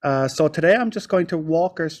 So today I'm just going to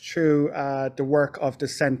walk us through the work of the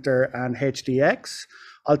center and HDX.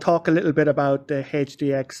 I'll talk a little bit about the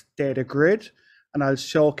HDX data grid, and I'll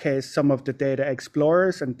showcase some of the data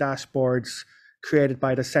explorers and dashboards created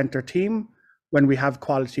by the center team when we have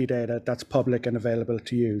quality data that's public and available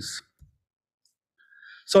to use.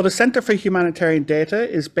 So the Center for Humanitarian Data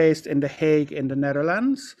is based in The Hague in the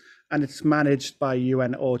Netherlands, and it's managed by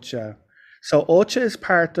UN OCHA. So OCHA is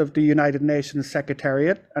part of the United Nations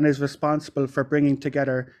Secretariat and is responsible for bringing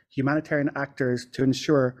together humanitarian actors to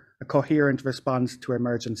ensure a coherent response to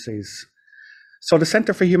emergencies. So the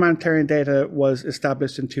Center for Humanitarian Data was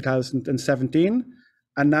established in 2017,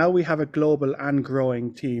 and now we have a global and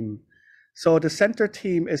growing team. So the center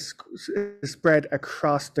team is spread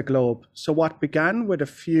across the globe. So what began with a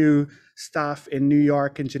few staff in New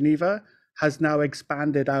York and Geneva has now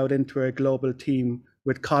expanded out into a global team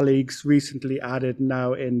with colleagues recently added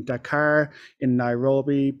now in Dakar, in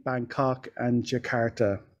Nairobi, Bangkok, and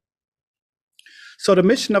Jakarta. So the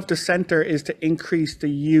mission of the center is to increase the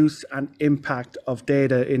use and impact of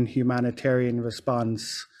data in humanitarian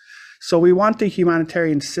response. So we want a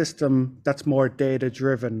humanitarian system that's more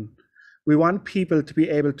data-driven. We want people to be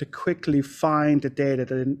able to quickly find the data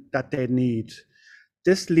that they need.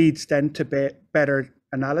 This leads then to better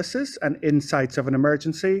analysis and insights of an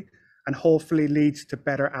emergency, and hopefully leads to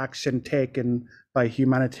better action taken by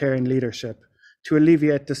humanitarian leadership to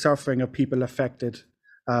alleviate the suffering of people affected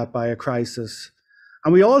by a crisis.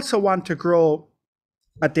 And we also want to grow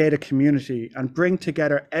a data community and bring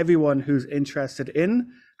together everyone who's interested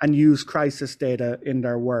in and use crisis data in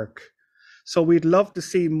their work. So we'd love to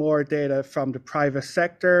see more data from the private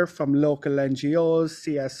sector, from local NGOs,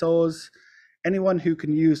 CSOs. Anyone who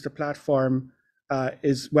can use the platform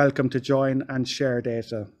is welcome to join and share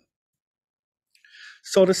data.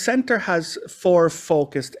 So the center has 4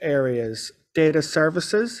 focused areas: data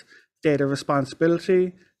services, data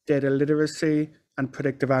responsibility, data literacy, and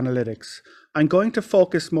predictive analytics. I'm going to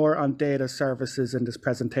focus more on data services in this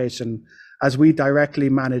presentation as we directly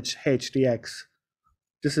manage HDX.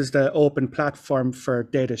 This is the open platform for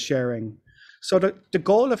data sharing. So the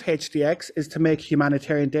goal of HDX is to make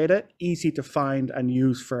humanitarian data easy to find and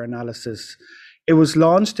use for analysis. It was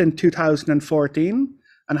launched in 2014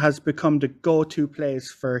 and has become the go-to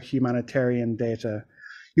place for humanitarian data.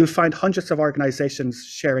 You'll find hundreds of organizations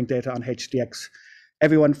sharing data on HDX,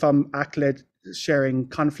 everyone from ACLED sharing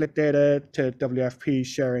conflict data to WFP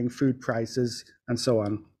sharing food prices and so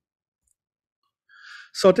on.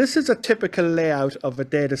 So this is a typical layout of a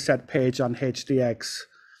dataset page on HDX.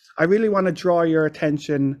 I really want to draw your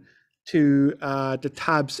attention to the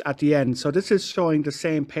tabs at the end. So this is showing the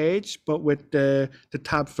same page, but with the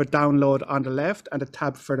tab for download on the left and the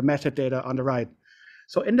tab for the metadata on the right.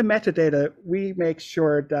 So in the metadata, we make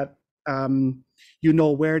sure that you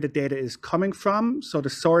know where the data is coming from. So the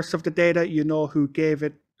source of the data, you know who gave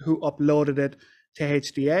it, who uploaded it to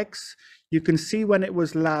HDX. You can see when it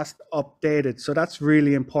was last updated. So that's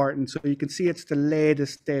really important. So you can see it's the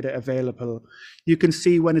latest data available. You can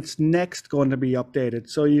see when it's next going to be updated.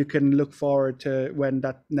 So you can look forward to when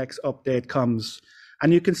that next update comes.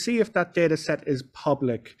 And you can see if that data set is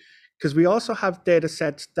public, because we also have data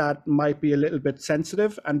sets that might be a little bit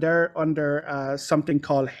sensitive, and they're under something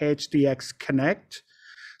called HDX Connect.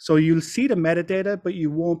 So you'll see the metadata, but you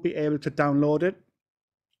won't be able to download it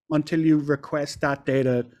until you request that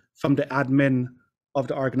data from the admin of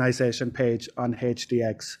the organization page on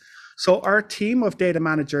HDX. So our team of data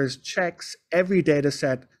managers checks every data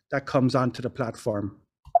set that comes onto the platform.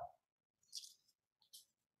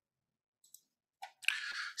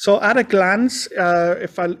 So at a glance,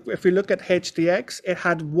 if we look at HDX, it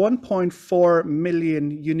had 1.4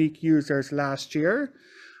 million unique users last year.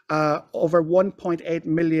 Over 1.8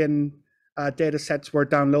 million data sets were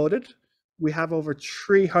downloaded. We have over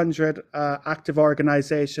 300 active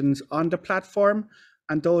organizations on the platform,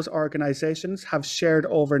 and those organizations have shared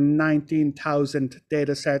over 19,000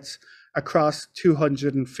 data sets across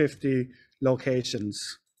 250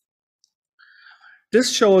 locations.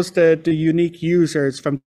 This shows the unique users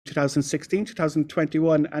from 2016,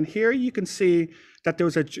 2021, and here you can see that there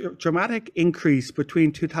was a dramatic increase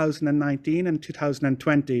between 2019 and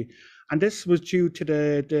 2020. And this was due to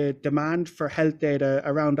the demand for health data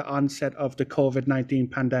around the onset of the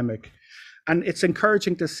COVID-19 pandemic. And it's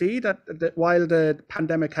encouraging to see that while the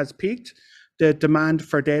pandemic has peaked, the demand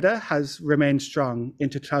for data has remained strong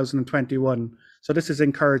into 2021. So this is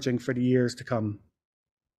encouraging for the years to come.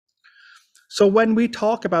 So when we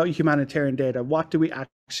talk about humanitarian data, what do we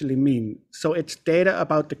actually mean? So it's data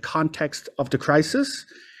about the context of the crisis.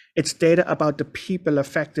 It's data about the people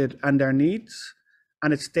affected and their needs.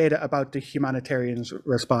 And it's data about the humanitarian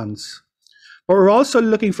response. But we're also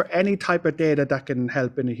looking for any type of data that can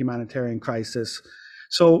help in a humanitarian crisis.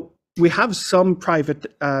 So we have some private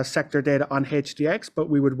sector data on HDX, but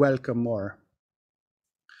we would welcome more.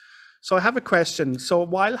 So I have a question. So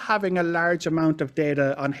while having a large amount of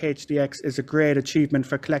data on HDX is a great achievement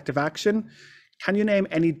for collective action, can you name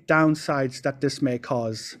any downsides that this may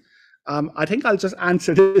cause? I think I'll just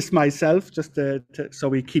answer this myself, just so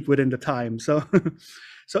we keep within the time. So,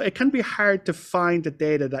 so it can be hard to find the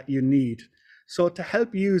data that you need. So to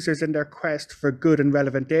help users in their quest for good and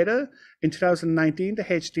relevant data, in 2019, the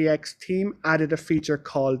HDX team added a feature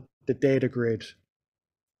called the data grid.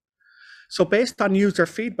 So based on user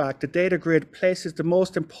feedback, the data grid places the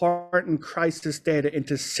most important crisis data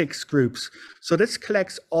into 6 groups. So this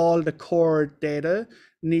collects all the core data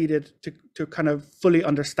needed to kind of fully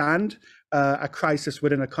understand a crisis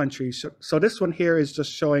within a country. So this one here is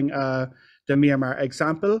just showing the Myanmar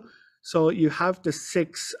example. So you have the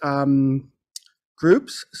 6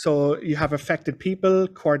 groups. So you have affected people,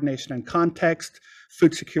 coordination and context,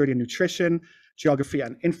 food security and nutrition, geography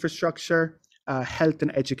and infrastructure, health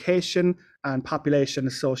and education, and population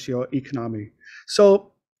and socio-economy.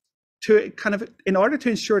 So in order to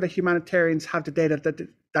ensure that humanitarians have the data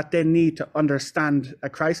that they need to understand a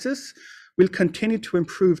crisis, we'll continue to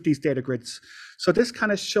improve these data grids. So this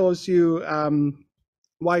kind of shows you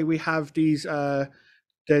why we have these,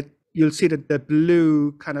 you'll see that the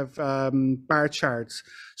blue kind of bar charts.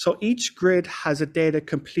 So each grid has a data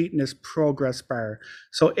completeness progress bar.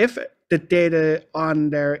 So if the data on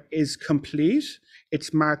there is complete,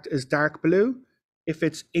 it's marked as dark blue. If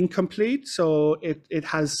it's incomplete, so it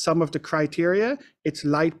has some of the criteria, it's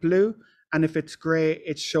light blue. And if it's gray,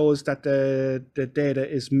 it shows that the data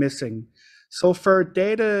is missing. So for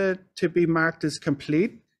data to be marked as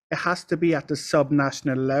complete, it has to be at the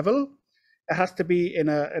subnational level. It has to be in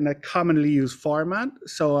a commonly used format,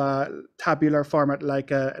 so a tabular format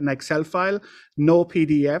like an Excel file, no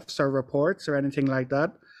PDFs or reports or anything like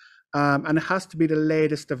that. And it has to be the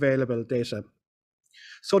latest available data.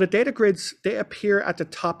 So the data grids, they appear at the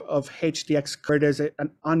top of HDX where there's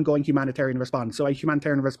an ongoing humanitarian response, so a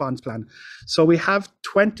humanitarian response plan. So we had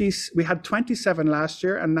 27 last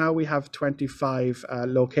year, and now we have 25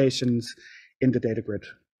 locations in the data grid.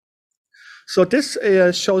 So this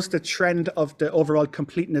shows the trend of the overall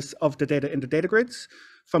completeness of the data in the data grids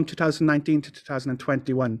from 2019 to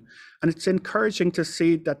 2021. And it's encouraging to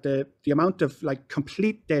see that the amount of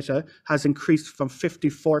complete data has increased from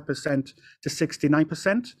 54% to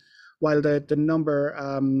 69%, while the number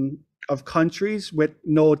of countries with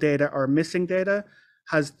no data or missing data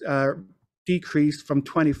has decreased from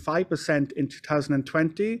 25% in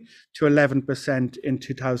 2020 to 11% in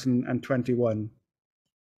 2021.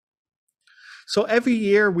 So every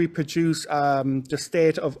year we produce the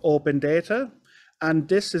state of open data, and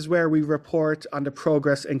this is where we report on the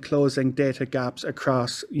progress in closing data gaps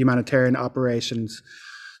across humanitarian operations.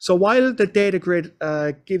 So while the data grid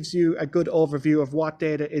gives you a good overview of what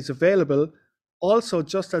data is available, also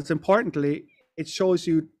just as importantly, it shows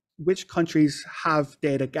you which countries have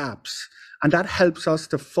data gaps, and that helps us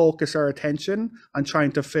to focus our attention on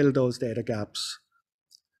trying to fill those data gaps.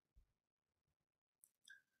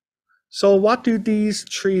 So what do these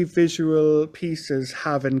 3 visual pieces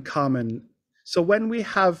have in common? So when we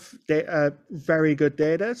have very good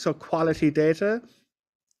data, so quality data,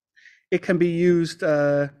 it can be used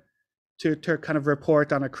to kind of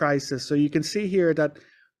report on a crisis. So you can see here that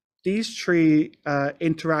these 3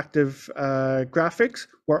 interactive graphics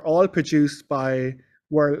were all produced by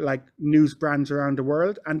news brands around the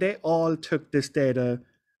world, and they all took this data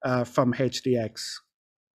from HDX.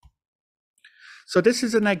 So this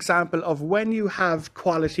is an example of when you have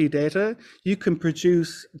quality data, you can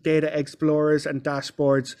produce data explorers and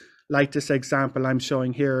dashboards like this example I'm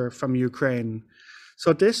showing here from Ukraine.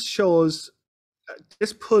 So this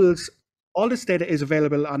pulls, all this data is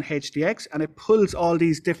available on HDX, and it pulls all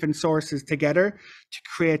these different sources together to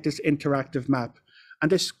create this interactive map.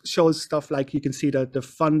 And this shows stuff like, you can see the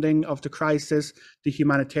funding of the crisis, the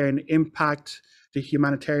humanitarian impact, the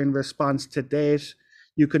humanitarian response to date.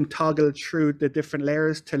 You can toggle through the different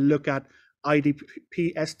layers to look at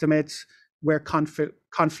IDP estimates, where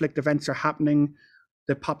conflict events are happening,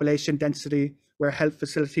 the population density, where health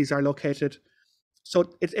facilities are located.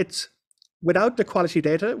 So it's without the quality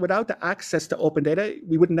data, without the access to open data,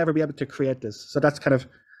 we would never be able to create this. So that's kind of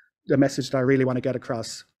the message that I really want to get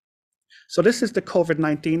across. So this is the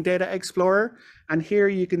COVID-19 Data Explorer. And here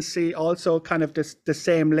you can see also kind of the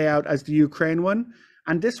same layout as the Ukraine one.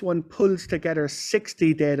 And this one pulls together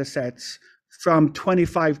 60 data sets from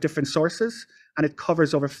 25 different sources, and it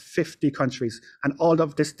covers over 50 countries. And all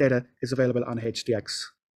of this data is available on HDX.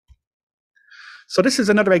 So this is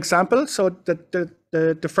another example. So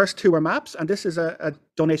the first 2 are maps, and this is a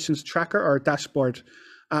donations tracker or dashboard.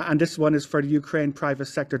 And this one is for the Ukraine private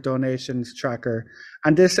sector donations tracker.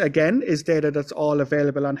 And this again is data that's all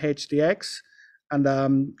available on HDX.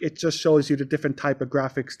 And it just shows you the different type of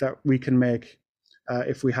graphics that we can make.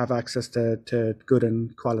 if we have access to good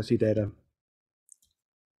and quality data.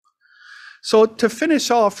 So to finish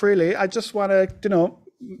off, really, I just want to,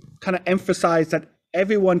 kind of emphasize that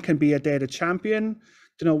everyone can be a data champion.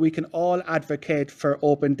 We can all advocate for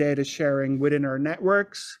open data sharing within our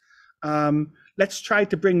networks. Let's try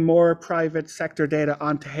to bring more private sector data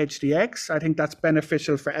onto HDX. I think that's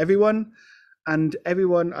beneficial for everyone. And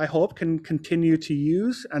everyone, I hope, can continue to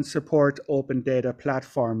use and support open data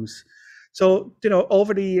platforms. So,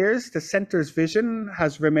 over the years, the center's vision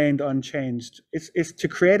has remained unchanged. It's to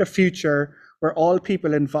create a future where all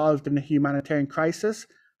people involved in a humanitarian crisis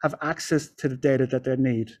have access to the data that they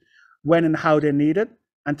need, when and how they need it,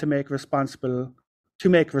 and to make responsible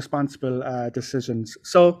decisions.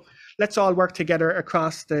 So let's all work together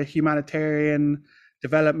across the humanitarian,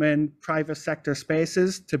 development, private sector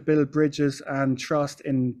spaces to build bridges and trust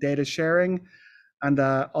in data sharing. And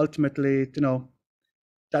ultimately,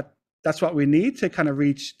 that's what we need to kind of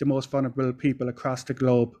reach the most vulnerable people across the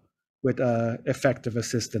globe with effective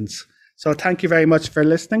assistance. So thank you very much for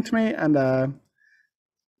listening to me, and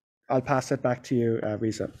I'll pass it back to you,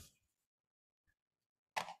 Riza.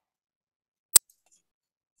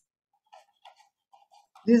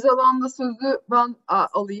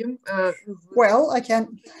 Well, I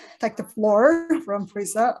can take the floor from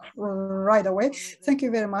Riza right away. Thank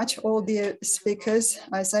you very much, all the speakers,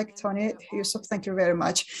 Isaac, Tony, Yusuf, thank you very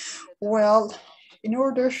much. Well, in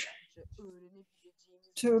order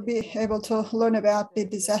to be able to learn about the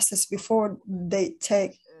disasters before they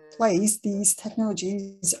take place, these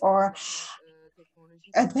technologies are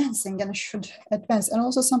advancing and should advance, and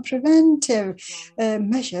also some preventive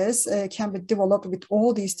measures can be developed with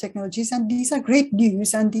all these technologies, and these are great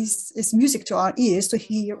news, and this is music to our ears to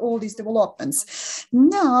hear all these developments.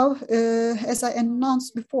 Now, as I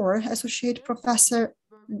announced before, Associate Professor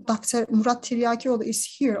Dr. Murat Tiryakioğlu is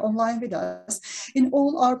here online with us. In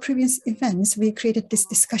all our previous events, we created this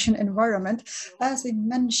discussion environment. As we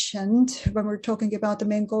mentioned, when we're talking about the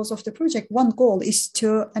main goals of the project, one goal is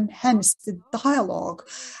to enhance the dialogue.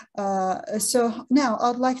 So now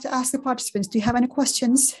I'd like to ask the participants, do you have any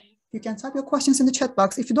questions? You can type your questions in the chat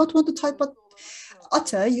box. If you don't want to type but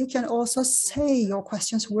utter, you can also say your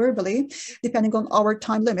questions verbally, depending on our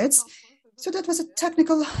time limits. So that was a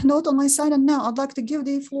technical note on my side, and now I'd like to give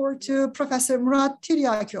the floor to Professor Murat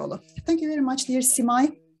Tiryakioğlu. Thank you very much, dear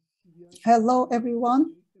Simay. Hello,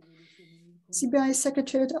 everyone. CBI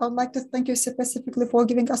Secretariat, I'd like to thank you specifically for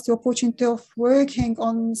giving us the opportunity of working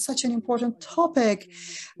on such an important topic.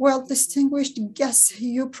 Well, distinguished guests,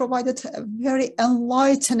 you provided very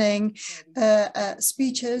enlightening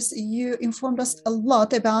speeches. You informed us a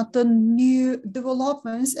lot about the new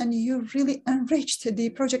developments, and you really enriched the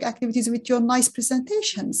project activities with your nice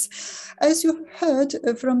presentations. As you heard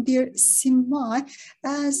from dear Simay,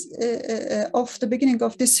 as of the beginning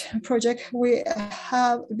of this project, we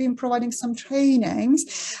have been providing some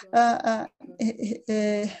trainings,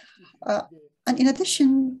 and in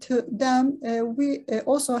addition to them, we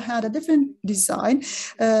also had a different design,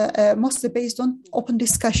 mostly based on open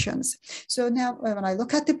discussions. So now when I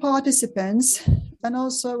look at the participants, and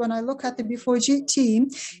also when I look at the B4G team,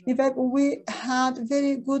 in fact, we had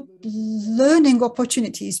very good learning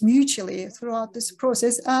opportunities mutually throughout this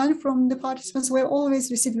process. And from the participants, we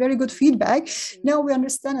always received very good feedback. Now we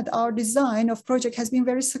understand that our design of project has been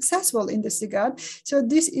very successful in this regard. So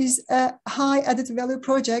this is a high added value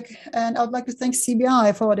project, and I'd like to thank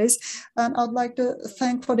CBI for this. And I'd like to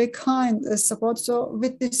thank for the kind support. So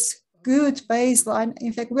with this good baseline,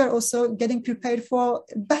 in fact, we're also getting prepared for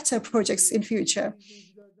better projects in future.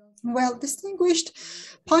 Well, distinguished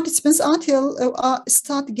participants, until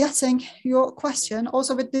start getting your question,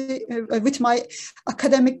 also with my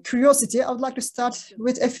academic curiosity, I would like to start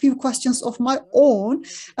with a few questions of my own.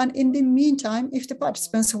 And in the meantime, if the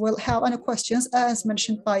participants will have any questions, as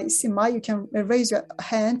mentioned by Simay, you can raise your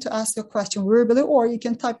hand to ask your question verbally, or you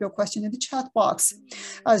can type your question in the chat box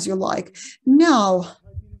as you like. Now,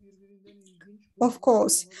 of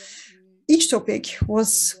course, each topic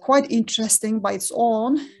was quite interesting by its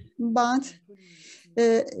own, but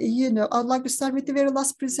I'd like to start with the very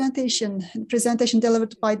last presentation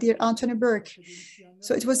delivered by dear Anthony Burke.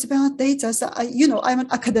 So it was about data. So I'm an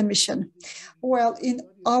academician. Well, in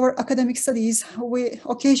our academic studies, we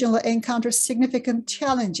occasionally encounter significant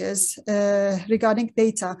challenges regarding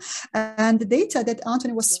data. And the data that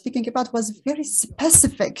Anthony was speaking about was very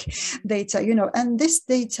specific data, and this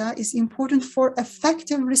data is important for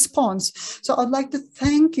effective response. So I'd like to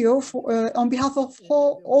thank you for, on behalf of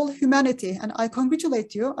all humanity, and I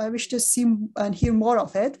congratulate you. I wish to see and hear more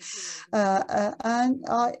of it. And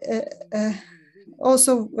I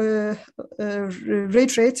also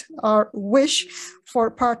reiterate our wish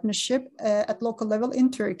for partnership at local level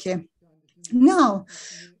in Turkey. Now,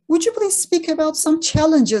 would you please speak about some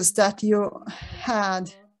challenges that you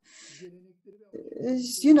had?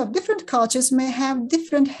 Different cultures may have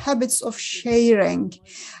different habits of sharing.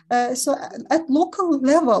 So at local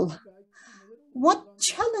level, what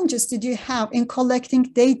challenges did you have in collecting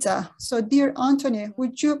data? So dear Anthony,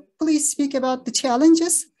 would you please speak about the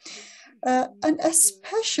challenges? And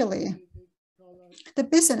especially the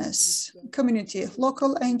business community,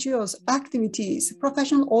 local NGOs, activities,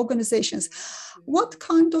 professional organizations, what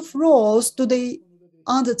kind of roles do they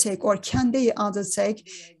undertake or can they undertake?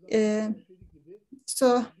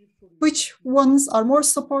 So which ones are more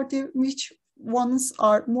supportive, which ones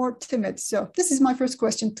are more timid? So this is my first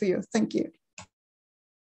question to you. Thank you.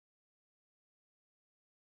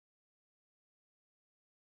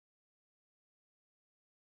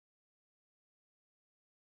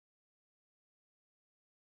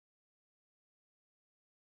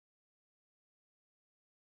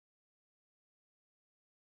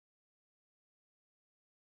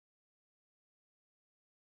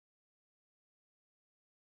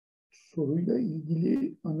 Soruyla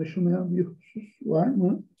ilgili anlaşılmayan bir husus var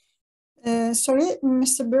mı? Sorry,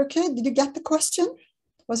 Mr. Burke, did you get the question?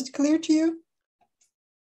 Was it clear to you?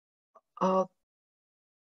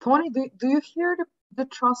 Tony, do you hear the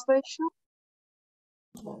translation?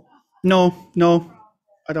 No,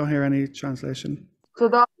 I don't hear any translation. So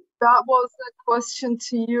that was a question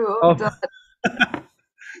to you. Oh.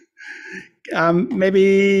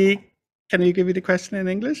 Maybe can you give me the question in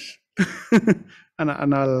English, and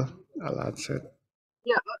I'll answer it.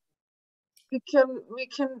 Yeah, we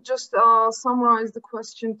can just summarize the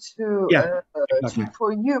question to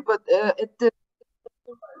for you, but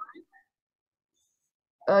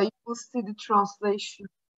you will see the translation.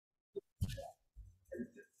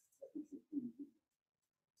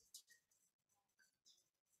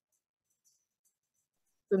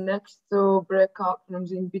 So next to breakout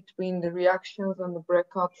rooms, in between the reactions and the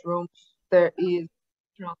breakout rooms, there is.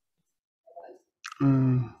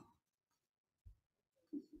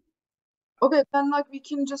 Okay, then we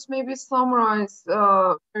can just maybe summarize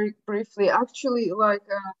very briefly. Actually,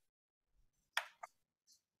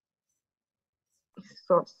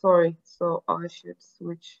 sorry, so I should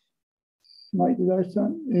switch. İsmail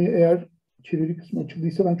dilersen eğer çeviri kısmı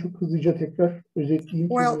açıldıysa ben çok hızlıca tekrar özetleyeyim.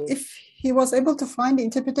 Well, if he was able to find the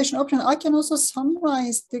interpretation option, I can also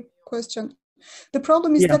summarize the question. The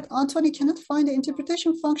problem is that Anthony cannot find the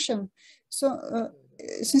interpretation function. So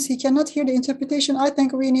since he cannot hear the interpretation, I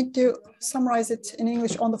think we need to summarize it in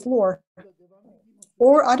English on the floor.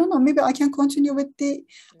 Or I don't know, maybe I can continue with the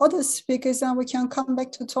other speakers and we can come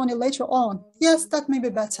back to Tony later on. Yes, that may be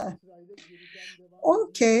better.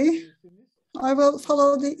 Okay, I will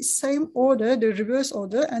follow the same order, the reverse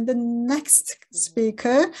order, and the next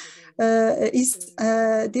speaker is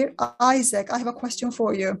dear Isaac. I have a question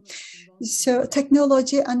for you. So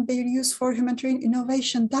technology and their use for humanitarian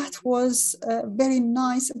innovation, that was a very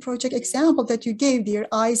nice project example that you gave, dear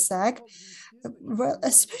Isaac. Well,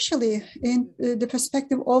 especially in the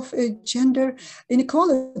perspective of gender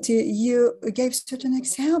inequality, you gave certain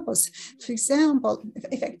examples. For example,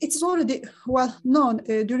 it's already well known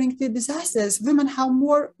during the disasters, women have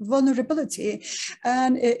more vulnerability.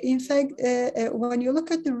 And in fact, when you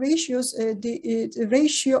look at the ratios, the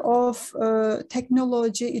ratio of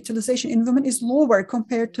technology utilization in women is lower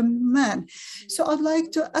compared to men. So I'd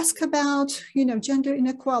like to ask about, gender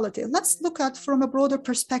inequality. Let's look at from a broader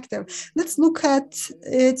perspective. Let's look at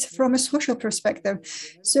it from a social perspective.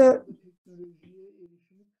 So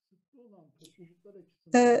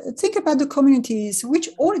think about the communities which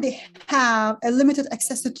already have a limited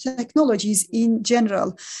access to technologies in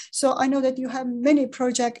general. So I know that you have many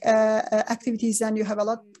project activities and you have a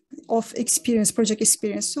lot of experience, project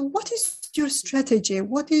experience. So what is your strategy?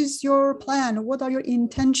 What is your plan? What are your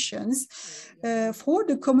intentions for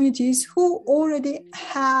the communities who already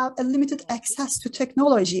have a limited access to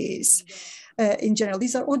technologies? In general,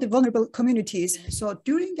 these are all the vulnerable communities. So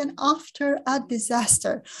during and after a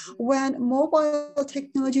disaster, when mobile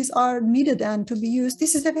technologies are needed and to be used,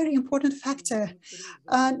 this is a very important factor.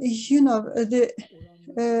 And the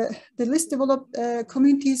least developed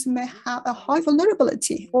communities may have a high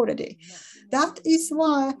vulnerability already. That is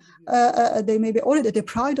why they may be already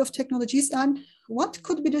deprived of technologies. And what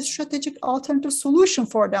could be the strategic alternative solution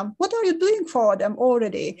for them? What are you doing for them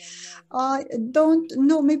already? I don't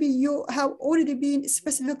know, maybe you have already been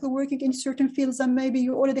specifically working in certain fields and maybe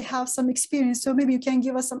you already have some experience. So maybe you can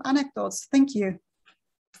give us some anecdotes. Thank you.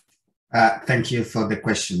 Thank you for the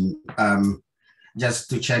question. just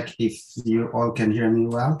to check if you all can hear me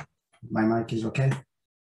well. My mic is okay?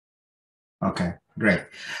 Okay, great.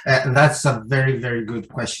 That's a very, very good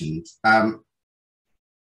question.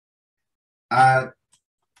 I'll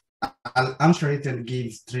answer it and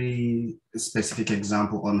give 3 specific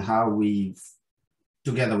examples on how we've,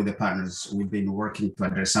 together with the partners, we've been working to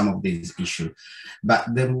address some of these issues.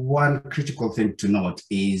 But the one critical thing to note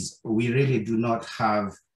is we really do not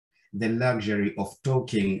have the luxury of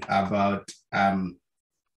talking about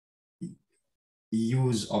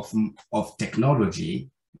use of technology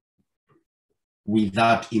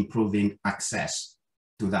without improving access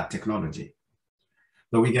to that technology.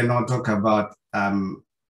 So we cannot talk about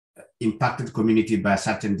impacted community by a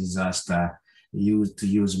certain disaster to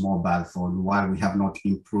use mobile phone while we have not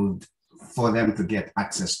improved for them to get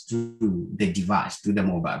access to the device, to the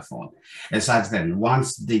mobile phone. As such, then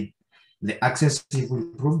once the access is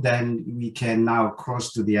improved, then we can now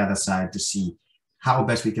cross to the other side to see how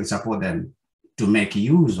best we can support them to make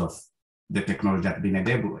use of the technology that's been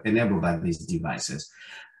enabled by these devices.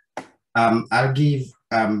 I'll give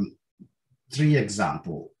 3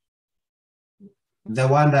 examples. The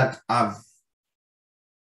one that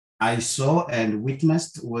I saw and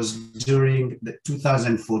witnessed was during the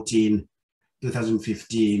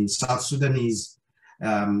 2014-2015 South Sudanese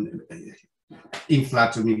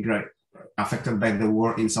influx of migrants affected by the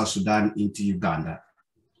war in South Sudan into Uganda.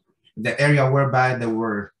 The area whereby they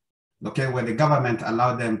were located, where the government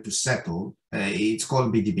allowed them to settle, it's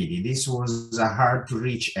called Bidi. This was a hard to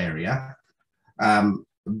reach area.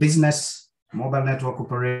 Business, mobile network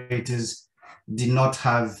operators did not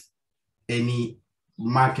have any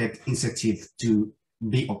market incentive to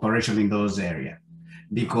be operational in those areas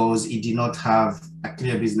because it did not have a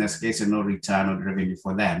clear business case and no return on revenue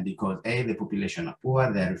for them because A, the population are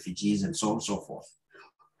poor, they're refugees and so on and so forth.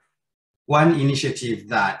 One initiative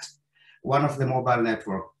that one of the mobile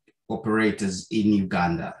network operators in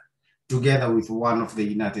Uganda, together with one of the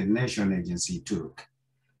United Nations agency, TÜRK,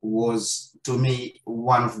 was to me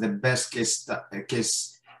one of the best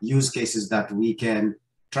use cases that we can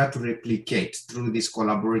try to replicate through this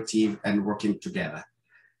collaborative and working together.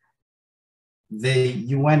 The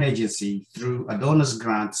UN agency, through a donors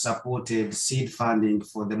grant, supported seed funding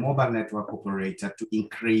for the mobile network operator to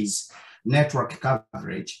increase network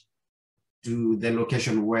coverage to the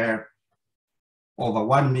location where over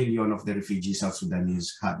 1 million of the refugees South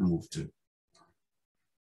Sudanese had moved to.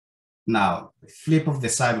 Now, the flip of the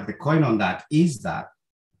side of the coin on that is that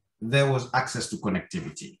there was access to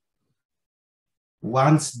connectivity.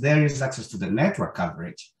 Once there is access to the network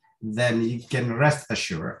coverage, then you can rest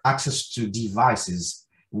assured access to devices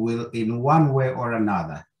will in one way or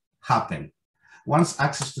another happen. Once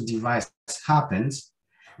access to device happens,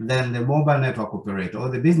 then the mobile network operator or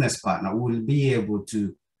the business partner will be able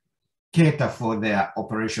to cater for their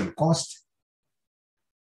operation cost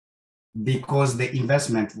because the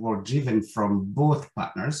investment were driven from both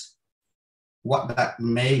partners. What that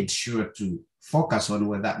made sure to focus on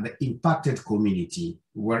was that the impacted community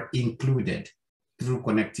were included through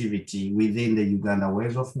connectivity within the Uganda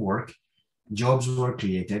ways of work. Jobs were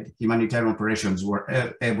created, humanitarian operations were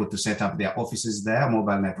able to set up their offices there,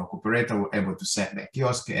 mobile network operator were able to set their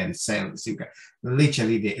kiosk and sell.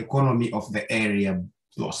 Literally the economy of the area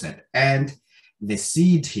blossomed. And the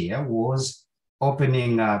seed here was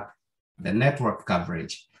opening up the network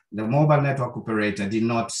coverage. The mobile network operator did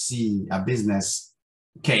not see a business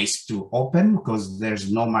case to open because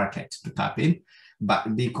there's no market to tap in.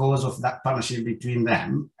 But because of that partnership between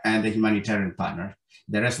them and the humanitarian partner,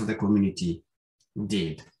 the rest of the community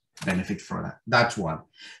did benefit from that. That's one.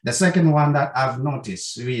 The second one that I've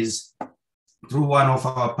noticed is through one of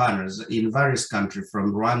our partners in various countries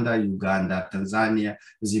from Rwanda, Uganda, Tanzania,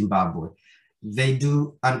 Zimbabwe. They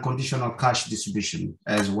do unconditional cash distribution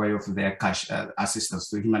as a way of their cash assistance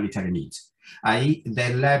to humanitarian needs. i.e.,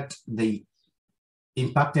 they let the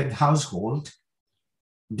impacted household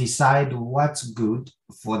decide what's good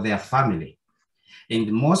for their family.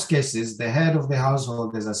 In most cases, the head of the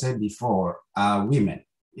household, as I said before, are women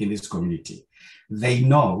in this community. They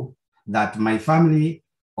know that my family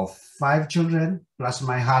of 5 children plus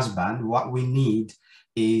my husband, what we need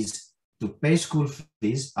is to pay school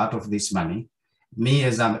fees out of this money. Me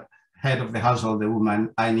as a head of the household, the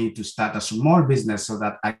woman, I need to start a small business so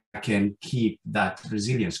that I can keep that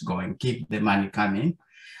resilience going, keep the money coming.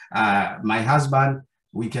 My husband,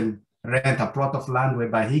 we can rent a plot of land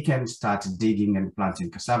whereby he can start digging and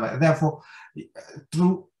planting cassava. Therefore,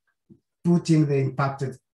 through putting the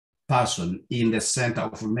impacted person in the center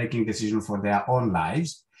of making decisions for their own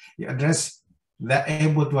lives, they're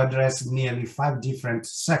able to address nearly 5 different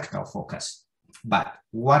sector focus. But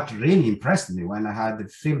what really impressed me when I had the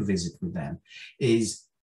field visit with them is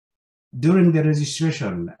during the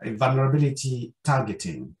registration vulnerability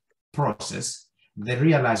targeting process, they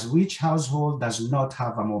realized which household does not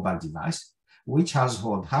have a mobile device, which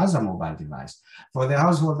household has a mobile device. For the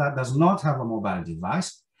household that does not have a mobile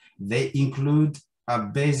device, they include a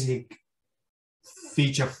basic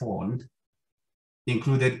feature phone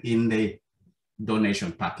included in the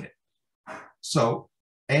donation packet. So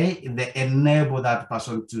they enable that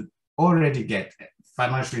person to already get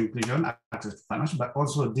financial inclusion, access to financial, but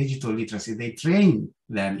also digital literacy. They train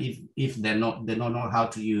them if they don't know how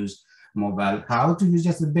to use mobile, how to use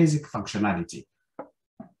just the basic functionality.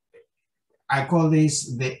 I call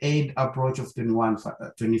this the aid approach of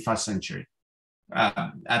 21st century.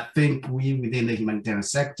 I think we within the humanitarian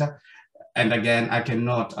sector, and again, I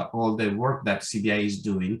cannot all the work that CBI is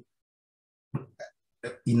doing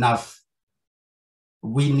enough.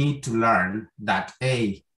 We need to learn that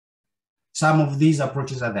some of these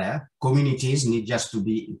approaches are there. Communities need just to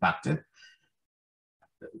be impacted.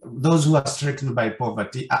 Those who are stricken by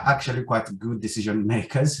poverty are actually quite good decision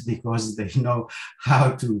makers because they know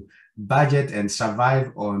how to budget and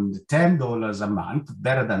survive on $10 a month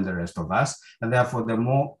better than the rest of us. And therefore, the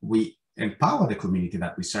more we empower the community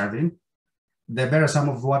that we serve in, the better some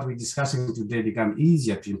of what we're discussing today become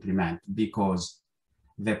easier to implement because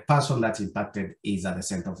the person that's impacted is at the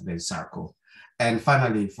center of the circle. And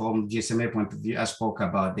finally, from GSMA point of view, I spoke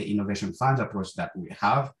about the innovation funds approach that we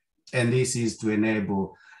have. And this is to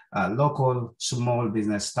enable local small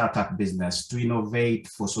business, startup business to innovate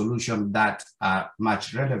for solutions that are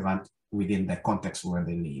much relevant within the context where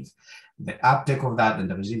they live. The uptake of that and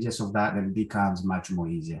the resilience of that then becomes much more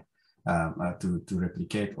easier to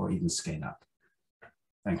replicate or even scale up.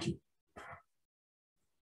 Thank you.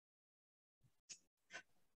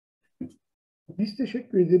 Biz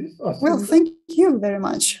teşekkür ederiz. Well, thank you very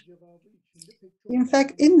much. In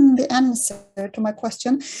fact, in the answer to my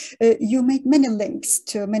question, you made many links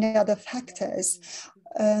to many other factors.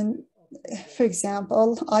 For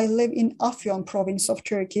example, I live in Afyon province of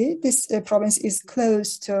Turkey. This province is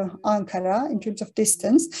close to Ankara in terms of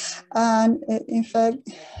distance. And in fact,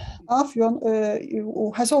 Afyon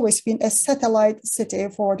has always been a satellite city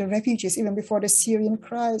for the refugees, even before the Syrian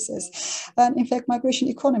crisis. And in fact, migration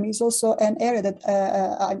economy is also an area that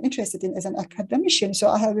I'm interested in as an academician. So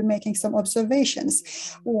I have been making some observations.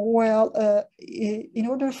 Well, in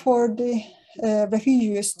order for the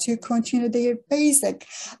refugees to continue their basic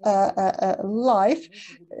life.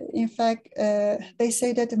 In fact, they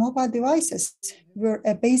say that the mobile devices were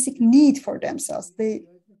a basic need for themselves. They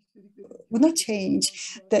would not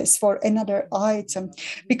change this for another item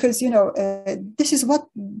because, you know, this is what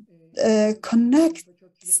connects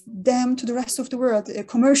them to the rest of the world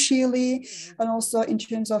commercially and also in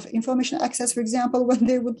terms of information access. For example, when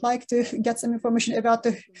they would like to get some information about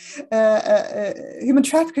the human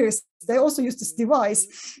traffickers, they also use this device.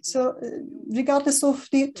 So regardless of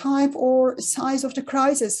the type or size of the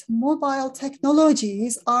crisis, mobile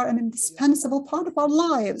technologies are an indispensable part of our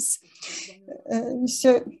lives.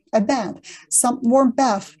 So a bed, some warm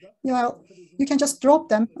bath, you know, you can just drop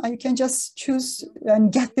them and you can just choose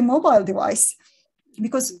and get the mobile device,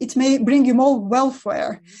 because it may bring you more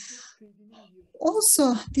welfare.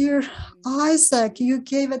 Also, dear Isaac, you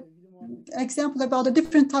gave an example about a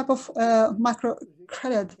different type of microcredit.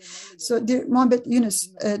 So dear Mohamed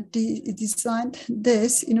Yunus designed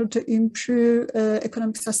this in order to improve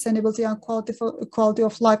economic sustainability and quality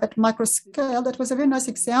of life at micro scale. That was a very nice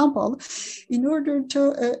example. In order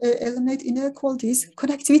to eliminate inequalities,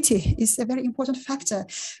 connectivity is a very important factor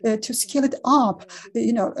to scale it up.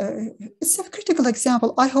 You know, it's a critical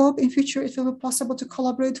example. I hope in future it will be possible to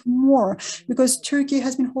collaborate more, because Turkey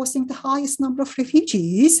has been hosting the highest number of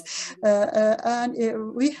refugees, and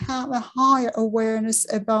we have a higher awareness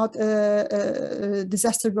about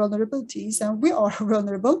disaster vulnerabilities, and we are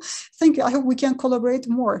vulnerable. Thank you. I hope we can collaborate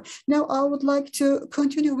more. Now, I would like to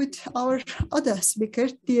continue with our other speaker,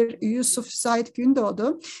 dear Yusuf Said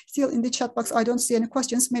Gündoğdu. Still in the chat box, I don't see any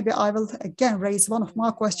questions. Maybe I will again raise one of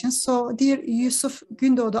my questions. So, dear Yusuf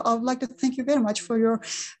Gündoğdu, I would like to thank you very much for your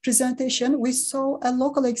presentation. We saw a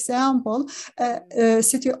local example,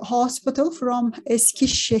 city hospital from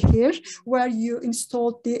Eskişehir, where you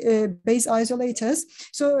installed the base isolators.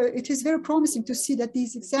 So it is very promising to see that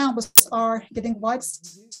these examples are getting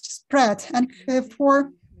widespread. And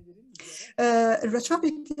for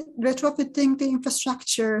retrofitting the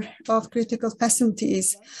infrastructure of critical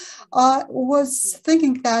facilities, I was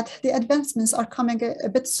thinking that the advancements are coming a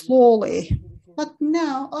bit slowly. But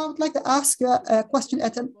now I would like to ask you a question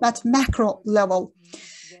at macro level.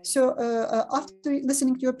 So after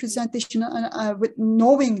listening to your presentation and with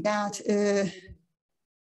knowing that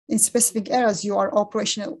in specific areas you are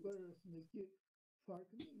operational,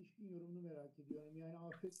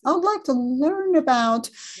 I would like to learn about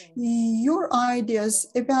your ideas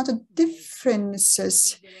about the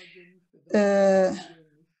differences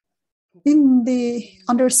in the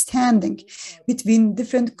understanding between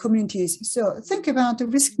different communities. So think about the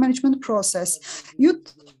risk management process. You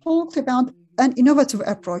talked about an innovative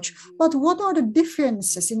approach, but what are the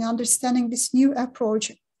differences in understanding this new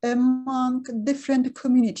approach among different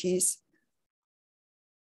communities?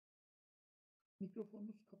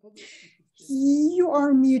 You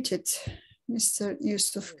are muted, Mr.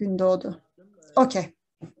 Yusuf Gündoğdu. Okay,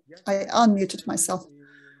 I unmuted myself.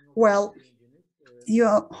 Well, you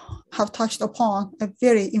have touched upon a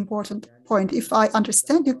very important point. If I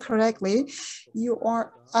understand you correctly, you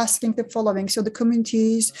are asking the following. So the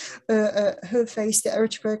communities who face the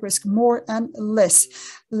earthquake risk more and less.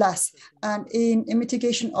 And in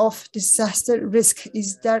mitigation of disaster risk,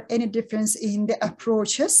 is there any difference in the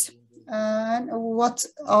approaches? And what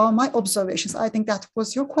are my observations? I think that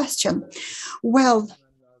was your question. Well,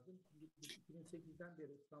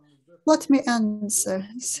 let me answer.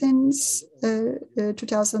 Since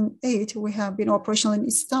 2008, we have been operational in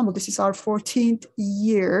Istanbul. This is our 14th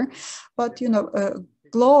year, but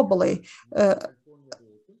globally,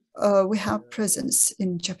 we have presence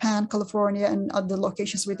in Japan, California, and other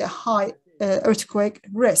locations with a high earthquake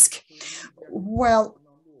risk. Well,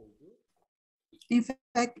 in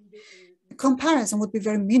fact, comparison would be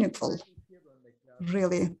very meaningful,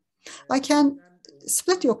 really. I can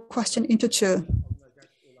split your question into two.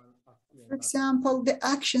 For example, the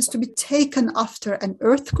actions to be taken after an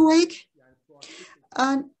earthquake,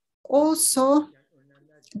 and also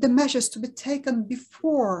the measures to be taken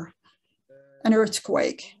before an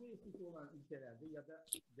earthquake.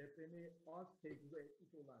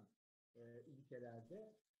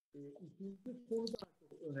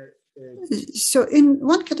 So in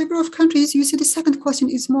one category of countries, you see the second question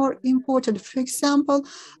is more important. For example,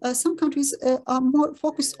 some countries are more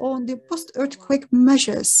focused on the post-earthquake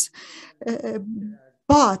measures.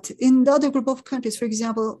 But in the other group of countries, for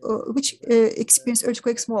example, which experience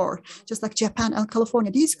earthquakes more, just like Japan and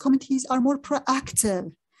California, these communities are more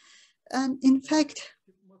proactive. And in fact,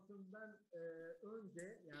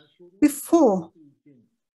 before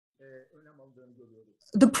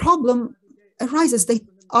the problem arises, they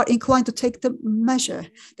are inclined to take the measure.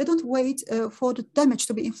 They don't wait for the damage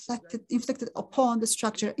to be inflicted upon the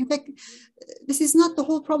structure. In fact, this is not the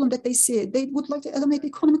whole problem that they see. They would like to eliminate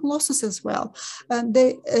economic losses as well. And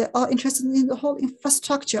they are interested in the whole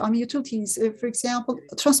infrastructure. I mean, utilities, for example,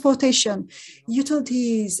 transportation,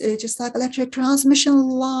 utilities, just like electric transmission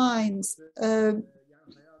lines,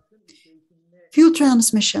 fuel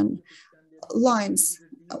transmission lines,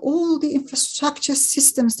 all the infrastructure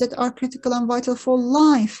systems that are critical and vital for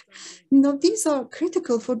life. These are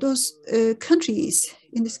critical for those countries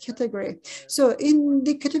in this category. So in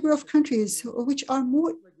the category of countries which are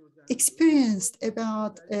more experienced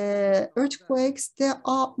about earthquakes, they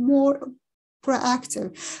are more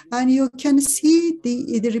proactive. And you can see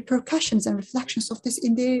the repercussions and reflections of this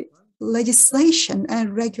in their legislation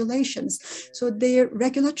and regulations. So their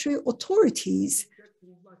regulatory authorities,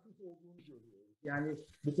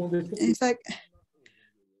 in fact,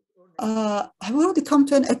 have already come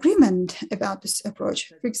to an agreement about this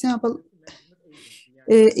approach. For example,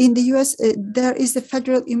 in the US, there is the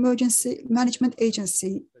Federal Emergency Management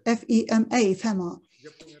Agency, FEMA.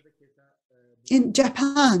 In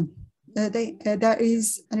Japan, there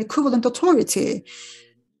is an equivalent authority.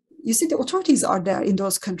 You see, the authorities are there in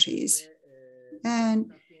those countries.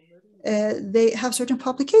 And they have certain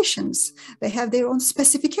publications. They have their own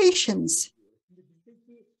specifications.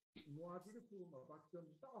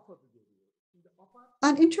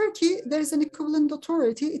 And in Turkey, there is an equivalent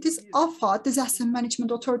authority. It is AFAD, Disaster Management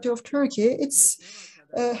Authority of Turkey. It's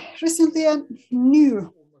recently a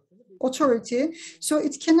new authority, so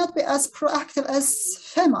it cannot be as proactive as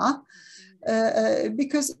FEMA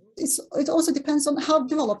because it also depends on how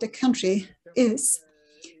developed the country is.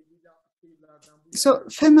 So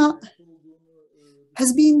FEMA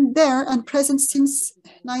has been there and present since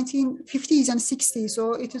 1950s and 60s,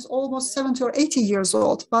 so it is almost 70 or 80 years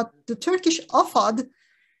old. But the Turkish AFAD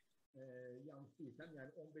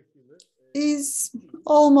is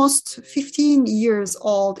almost 15 years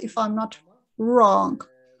old, if I'm not wrong.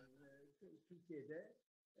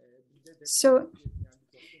 So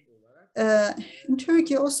in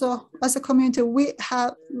Turkey also, as a community, we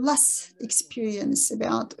have less experience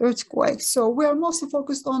about earthquakes. So we are mostly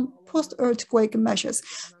focused on post-earthquake measures.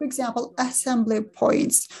 For example, assembly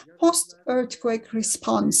points, post-earthquake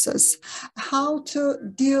responses, how to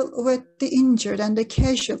deal with the injured and the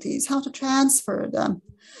casualties, how to transfer them.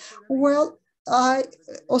 Well, I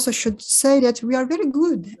also should say that we are very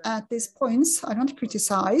good at these points. I don't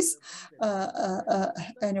criticize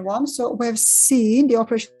anyone. So we've seen the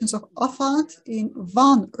operations of AFAD in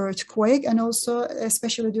Van earthquake, and also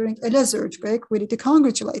especially during Elazığ earthquake. We need to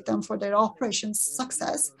congratulate them for their operations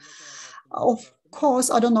success. Of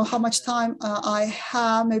course, I don't know how much time I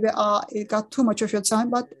have. Maybe I got too much of your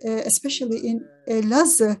time, but especially in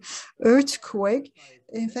Elazığ earthquake,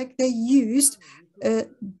 in fact, they used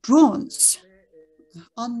drones,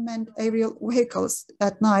 unmanned aerial vehicles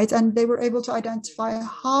at night, and they were able to identify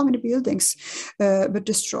how many buildings were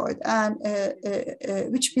destroyed and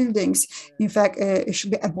which buildings, in fact,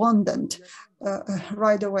 should be abandoned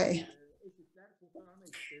right away.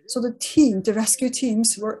 So the rescue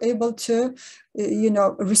teams were able to,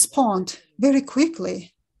 respond very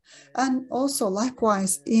quickly. And also,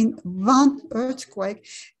 likewise, in Van earthquake,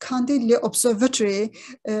 Kandilli Observatory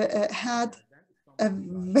had a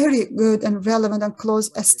very good and relevant and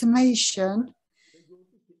close estimation.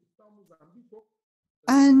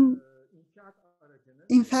 And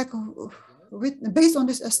in fact, based on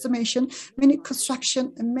this estimation, many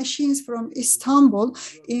construction machines from Istanbul,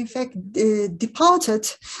 in fact, departed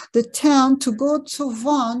the town to go to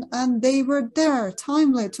Van, and they were there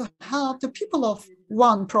timely to help the people of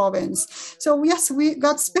Van province. So yes, we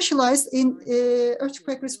got specialized in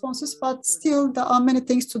earthquake responses, but still there are many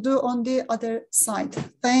things to do on the other side.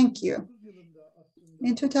 Thank you.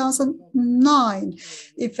 In 2009,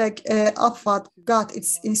 in fact, AFAD got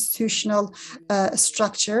its institutional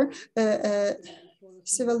structure.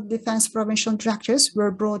 Civil defense provincial directors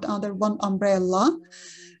were brought under one umbrella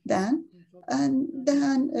then. And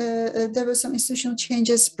then there were some institutional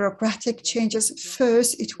changes, bureaucratic changes.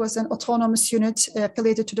 First, it was an autonomous unit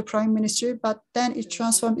affiliated to the Prime Minister, but then it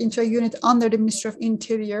transformed into a unit under the Ministry of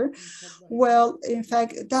Interior. Well, in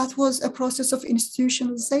fact, that was a process of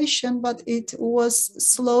institutionalization, but it was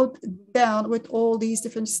slowed down with all these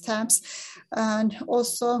different steps. And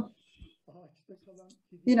also,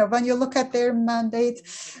 when you look at their mandate,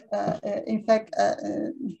 in fact,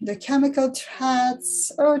 the chemical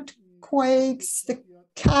threats, earthquakes, the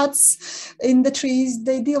cats in the trees,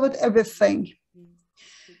 they deal with everything.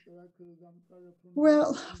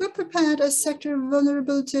 Well, we prepared a sector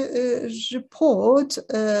vulnerability report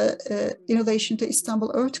in relation to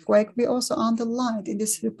Istanbul earthquake. We also underlined in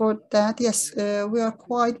this report that, yes, we are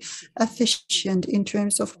quite efficient in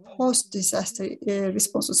terms of post-disaster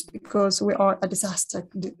responses because we are a disaster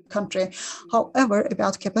country. However,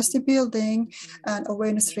 about capacity building and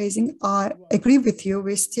awareness raising, I agree with you.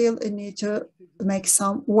 We still need to make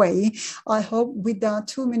some way. I hope without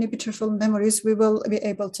too many beautiful memories, we will be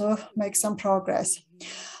able to make some progress.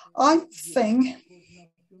 I think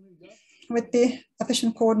with the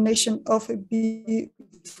efficient coordination of B4G,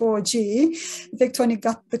 Tony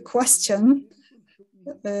got the question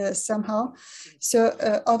somehow. So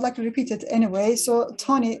I would like to repeat it anyway. So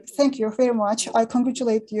Tony, thank you very much. I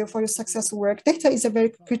congratulate you for your successful work. Data is a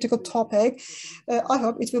very critical topic. I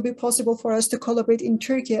hope it will be possible for us to collaborate in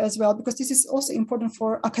Turkey as well, because this is also important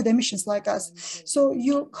for academicians like us. So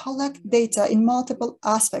you collect data in multiple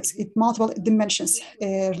aspects, in multiple dimensions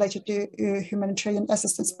related to humanitarian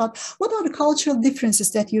assistance. But what are the cultural differences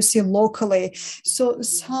that you see locally? So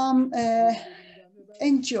some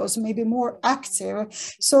NGOs may be more active.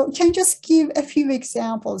 So can you just give a few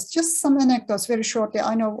examples, just some anecdotes very shortly?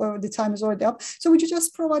 I know the time is already up. So would you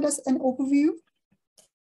just provide us an overview?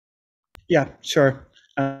 Yeah, sure.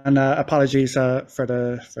 And apologies for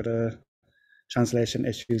the translation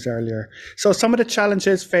issues earlier. So some of the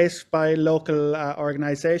challenges faced by local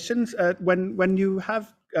organizations when you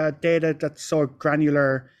have data that's so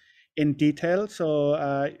granular in detail, so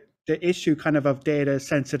the issue kind of data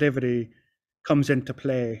sensitivity comes into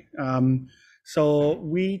play. So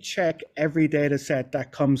we check every data set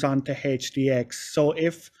that comes onto HDX. So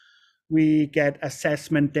if we get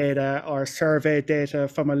assessment data or survey data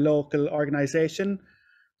from a local organization,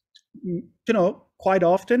 quite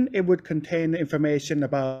often it would contain information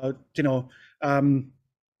about,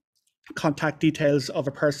 contact details of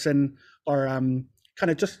a person or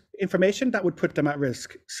kind of just information that would put them at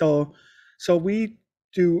risk. So we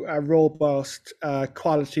do a robust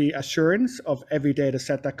quality assurance of every data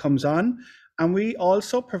set that comes on. And we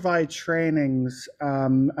also provide trainings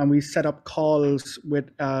and we set up calls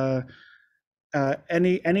with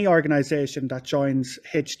any organization that joins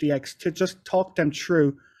HDX to just talk them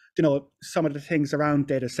through, you know, some of the things around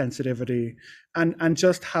data sensitivity and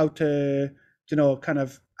just how to, you know, kind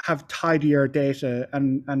of have tidier data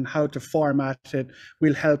and how to format it.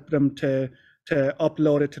 We'll help them to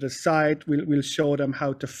upload it to the site. We'll show them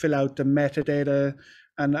how to fill out the metadata.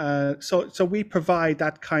 And so we provide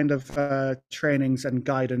that kind of trainings and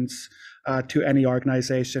guidance to any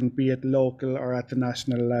organization, be it local or at the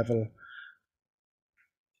national level.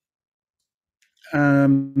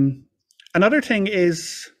 Another thing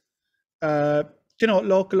is, you know,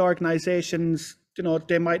 local organizations, you know,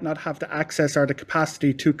 they might not have the access or the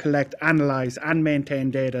capacity to collect, analyze, and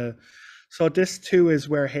maintain data. So this too is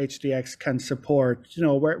where HDX can support. You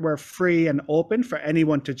know, we're free and open for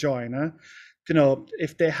anyone to join. You know,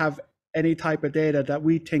 if they have any type of data that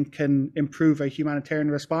we think can improve a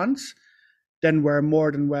humanitarian response, then we're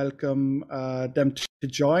more than welcome them to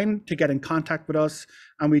join, to get in contact with us,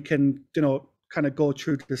 and we can, you know, kind of go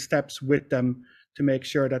through the steps with them to make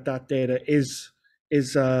sure that that data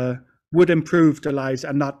would improve their lives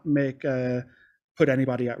and not make put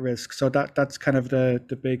anybody at risk. So that's kind of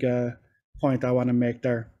the big point I want to make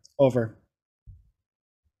there. Over.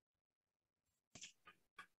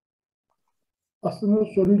 Aslında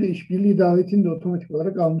soruyla işbirliği davetini de otomatik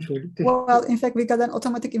olarak almış olduk. Well, in fact, we got an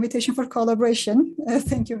automatic invitation for collaboration.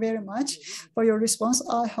 Thank you very much for your response.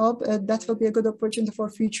 I hope that will be a good opportunity for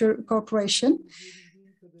future cooperation.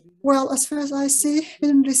 Well, as far as I see, we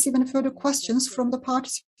didn't receive any further questions from the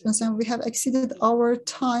participants, and we have exceeded our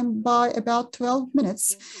time by about 12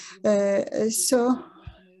 minutes. So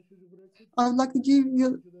I'd like to give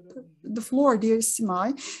you the floor, dear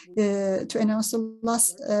Simay, to announce the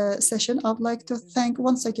last session. I'd like to thank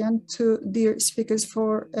once again to dear speakers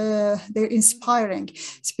for their inspiring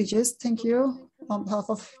speeches. Thank you on behalf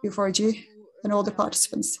of U4G and all the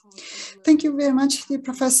participants. Thank you very much, dear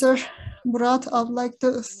Professor Murat. I'd like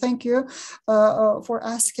to thank you for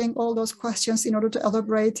asking all those questions in order to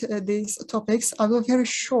elaborate these topics. I will be very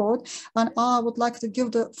short, and I would like to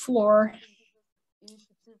give the floor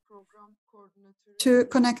to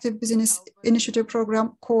Connected Business Initiative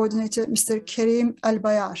Program Coordinator, Mr. Kerim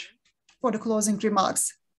Albayar, for the closing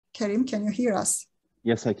remarks. Kerim, can you hear us?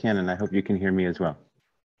 Yes, I can, and I hope you can hear me as well.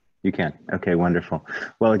 You can. Okay, wonderful.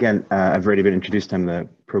 Well, again, I've already been introduced. I'm the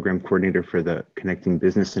program coordinator for the Connecting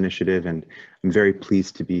Business Initiative, and I'm very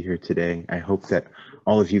pleased to be here today. I hope that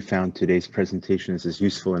all of you found today's presentations as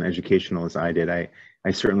useful and educational as I did.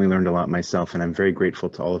 I certainly learned a lot myself, and I'm very grateful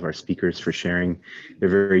to all of our speakers for sharing their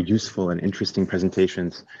very useful and interesting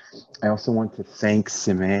presentations. I also want to thank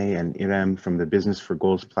Simay and Irem from the Business for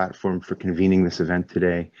Goals platform for convening this event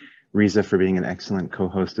today, Riza for being an excellent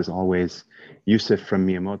co-host as always, Yusuf from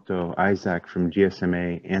Miyamoto, Isaac from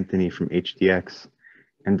GSMA, Anthony from HDX,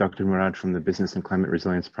 and Dr. Murad from the Business and Climate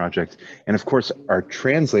Resilience Project. And of course, our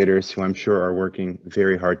translators, who I'm sure are working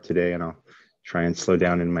very hard today, and I'll try and slow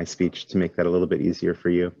down in my speech to make that a little bit easier for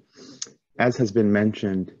you. As has been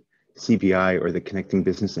mentioned, CBI, or the Connecting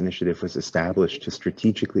Business Initiative, was established to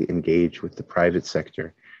strategically engage with the private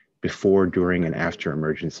sector before, during, and after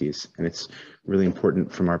emergencies. And it's really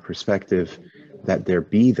important from our perspective that there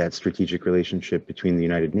be that strategic relationship between the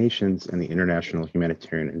United Nations and the international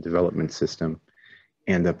humanitarian and development system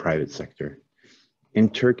and the private sector. In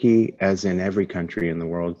Turkey, as in every country in the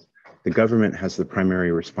world, the government has the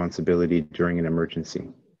primary responsibility during an emergency.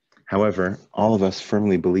 However, all of us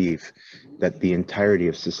firmly believe that the entirety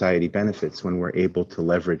of society benefits when we're able to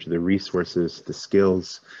leverage the resources, the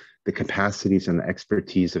skills, the capacities, and the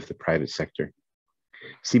expertise of the private sector.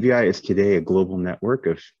 CBI is today a global network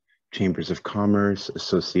of chambers of commerce,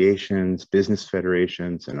 associations, business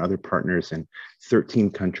federations, and other partners in 13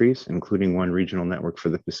 countries, including one regional network for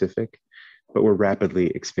the Pacific. But we're rapidly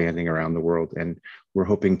expanding around the world, and we're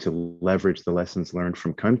hoping to leverage the lessons learned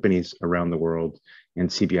from companies around the world and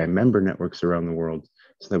CBI member networks around the world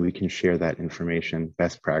so that we can share that information,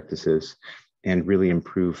 best practices, and really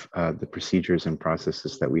improve the procedures and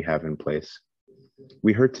processes that we have in place.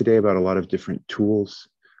 We heard today about a lot of different tools,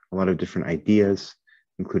 a lot of different ideas,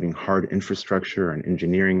 including hard infrastructure and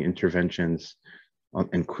engineering interventions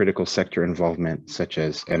and critical sector involvement, such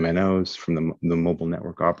as MNOs from the mobile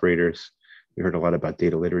network operators. We heard a lot about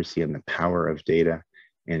data literacy and the power of data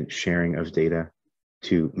and sharing of data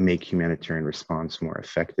to make humanitarian response more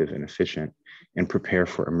effective and efficient and prepare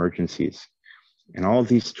for emergencies. And all of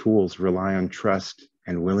these tools rely on trust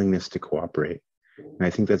and willingness to cooperate. And I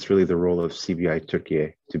think that's really the role of CBI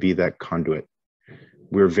Turkey, to be that conduit.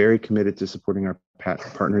 We're very committed to supporting our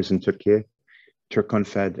partners in Turkey,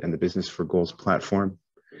 TÜRKONFED and the Business for Goals platform.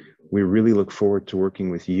 We really look forward to working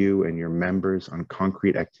with you and your members on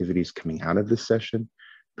concrete activities coming out of this session,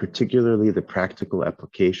 particularly the practical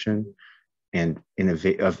application and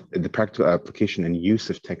the practical application and use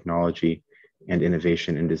of technology and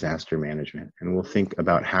innovation in disaster management. And we'll think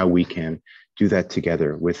about how we can do that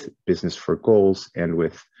together with Business for Goals and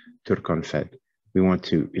with TÜRKONFED. We want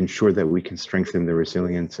to ensure that we can strengthen the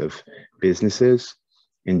resilience of businesses.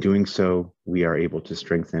 In doing so, we are able to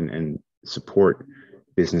strengthen and support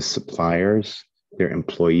business suppliers, their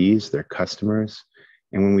employees, their customers.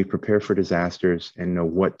 And when we prepare for disasters and know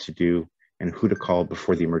what to do and who to call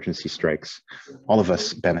before the emergency strikes, all of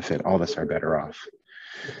us benefit, all of us are better off.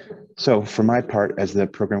 So for my part, as the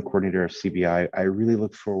program coordinator of CBI, I really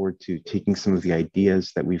look forward to taking some of the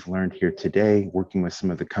ideas that we've learned here today, working with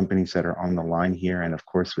some of the companies that are on the line here, and of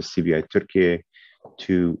course with CBI Turkey,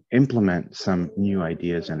 to implement some new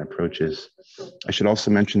ideas and approaches. I should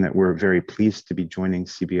also mention that we're very pleased to be joining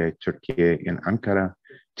CBI Turkey in Ankara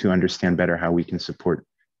to understand better how we can support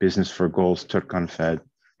Business for Goals, TÜRKONFED,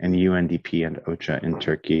 and UNDP and OCHA in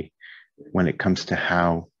Turkey when it comes to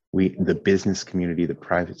how the business community, the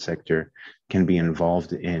private sector, can be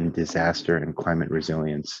involved in disaster and climate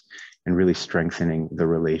resilience, and really strengthening the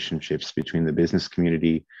relationships between the business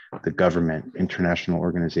community, the government, international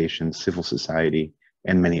organizations, civil society,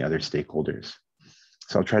 and many other stakeholders.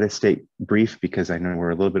 So I'll try to stay brief because I know we're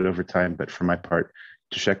a little bit over time, but for my part,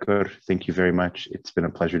 Teşekkür, thank you very much. It's been a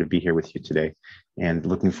pleasure to be here with you today and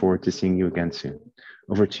looking forward to seeing you again soon.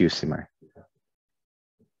 Over to you, Simay.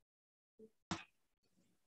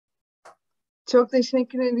 Çok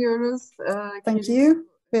teşekkür ediyoruz. Thank you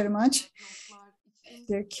very much,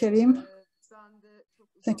 dear Kerim.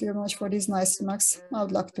 Thank you very much for these nice remarks. I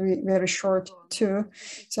would like to be very short too.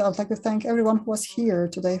 So I'd like to thank everyone who was here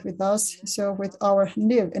today with us. So with our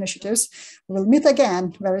new initiatives, we'll meet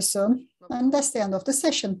again very soon. And that's the end of the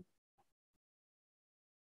session.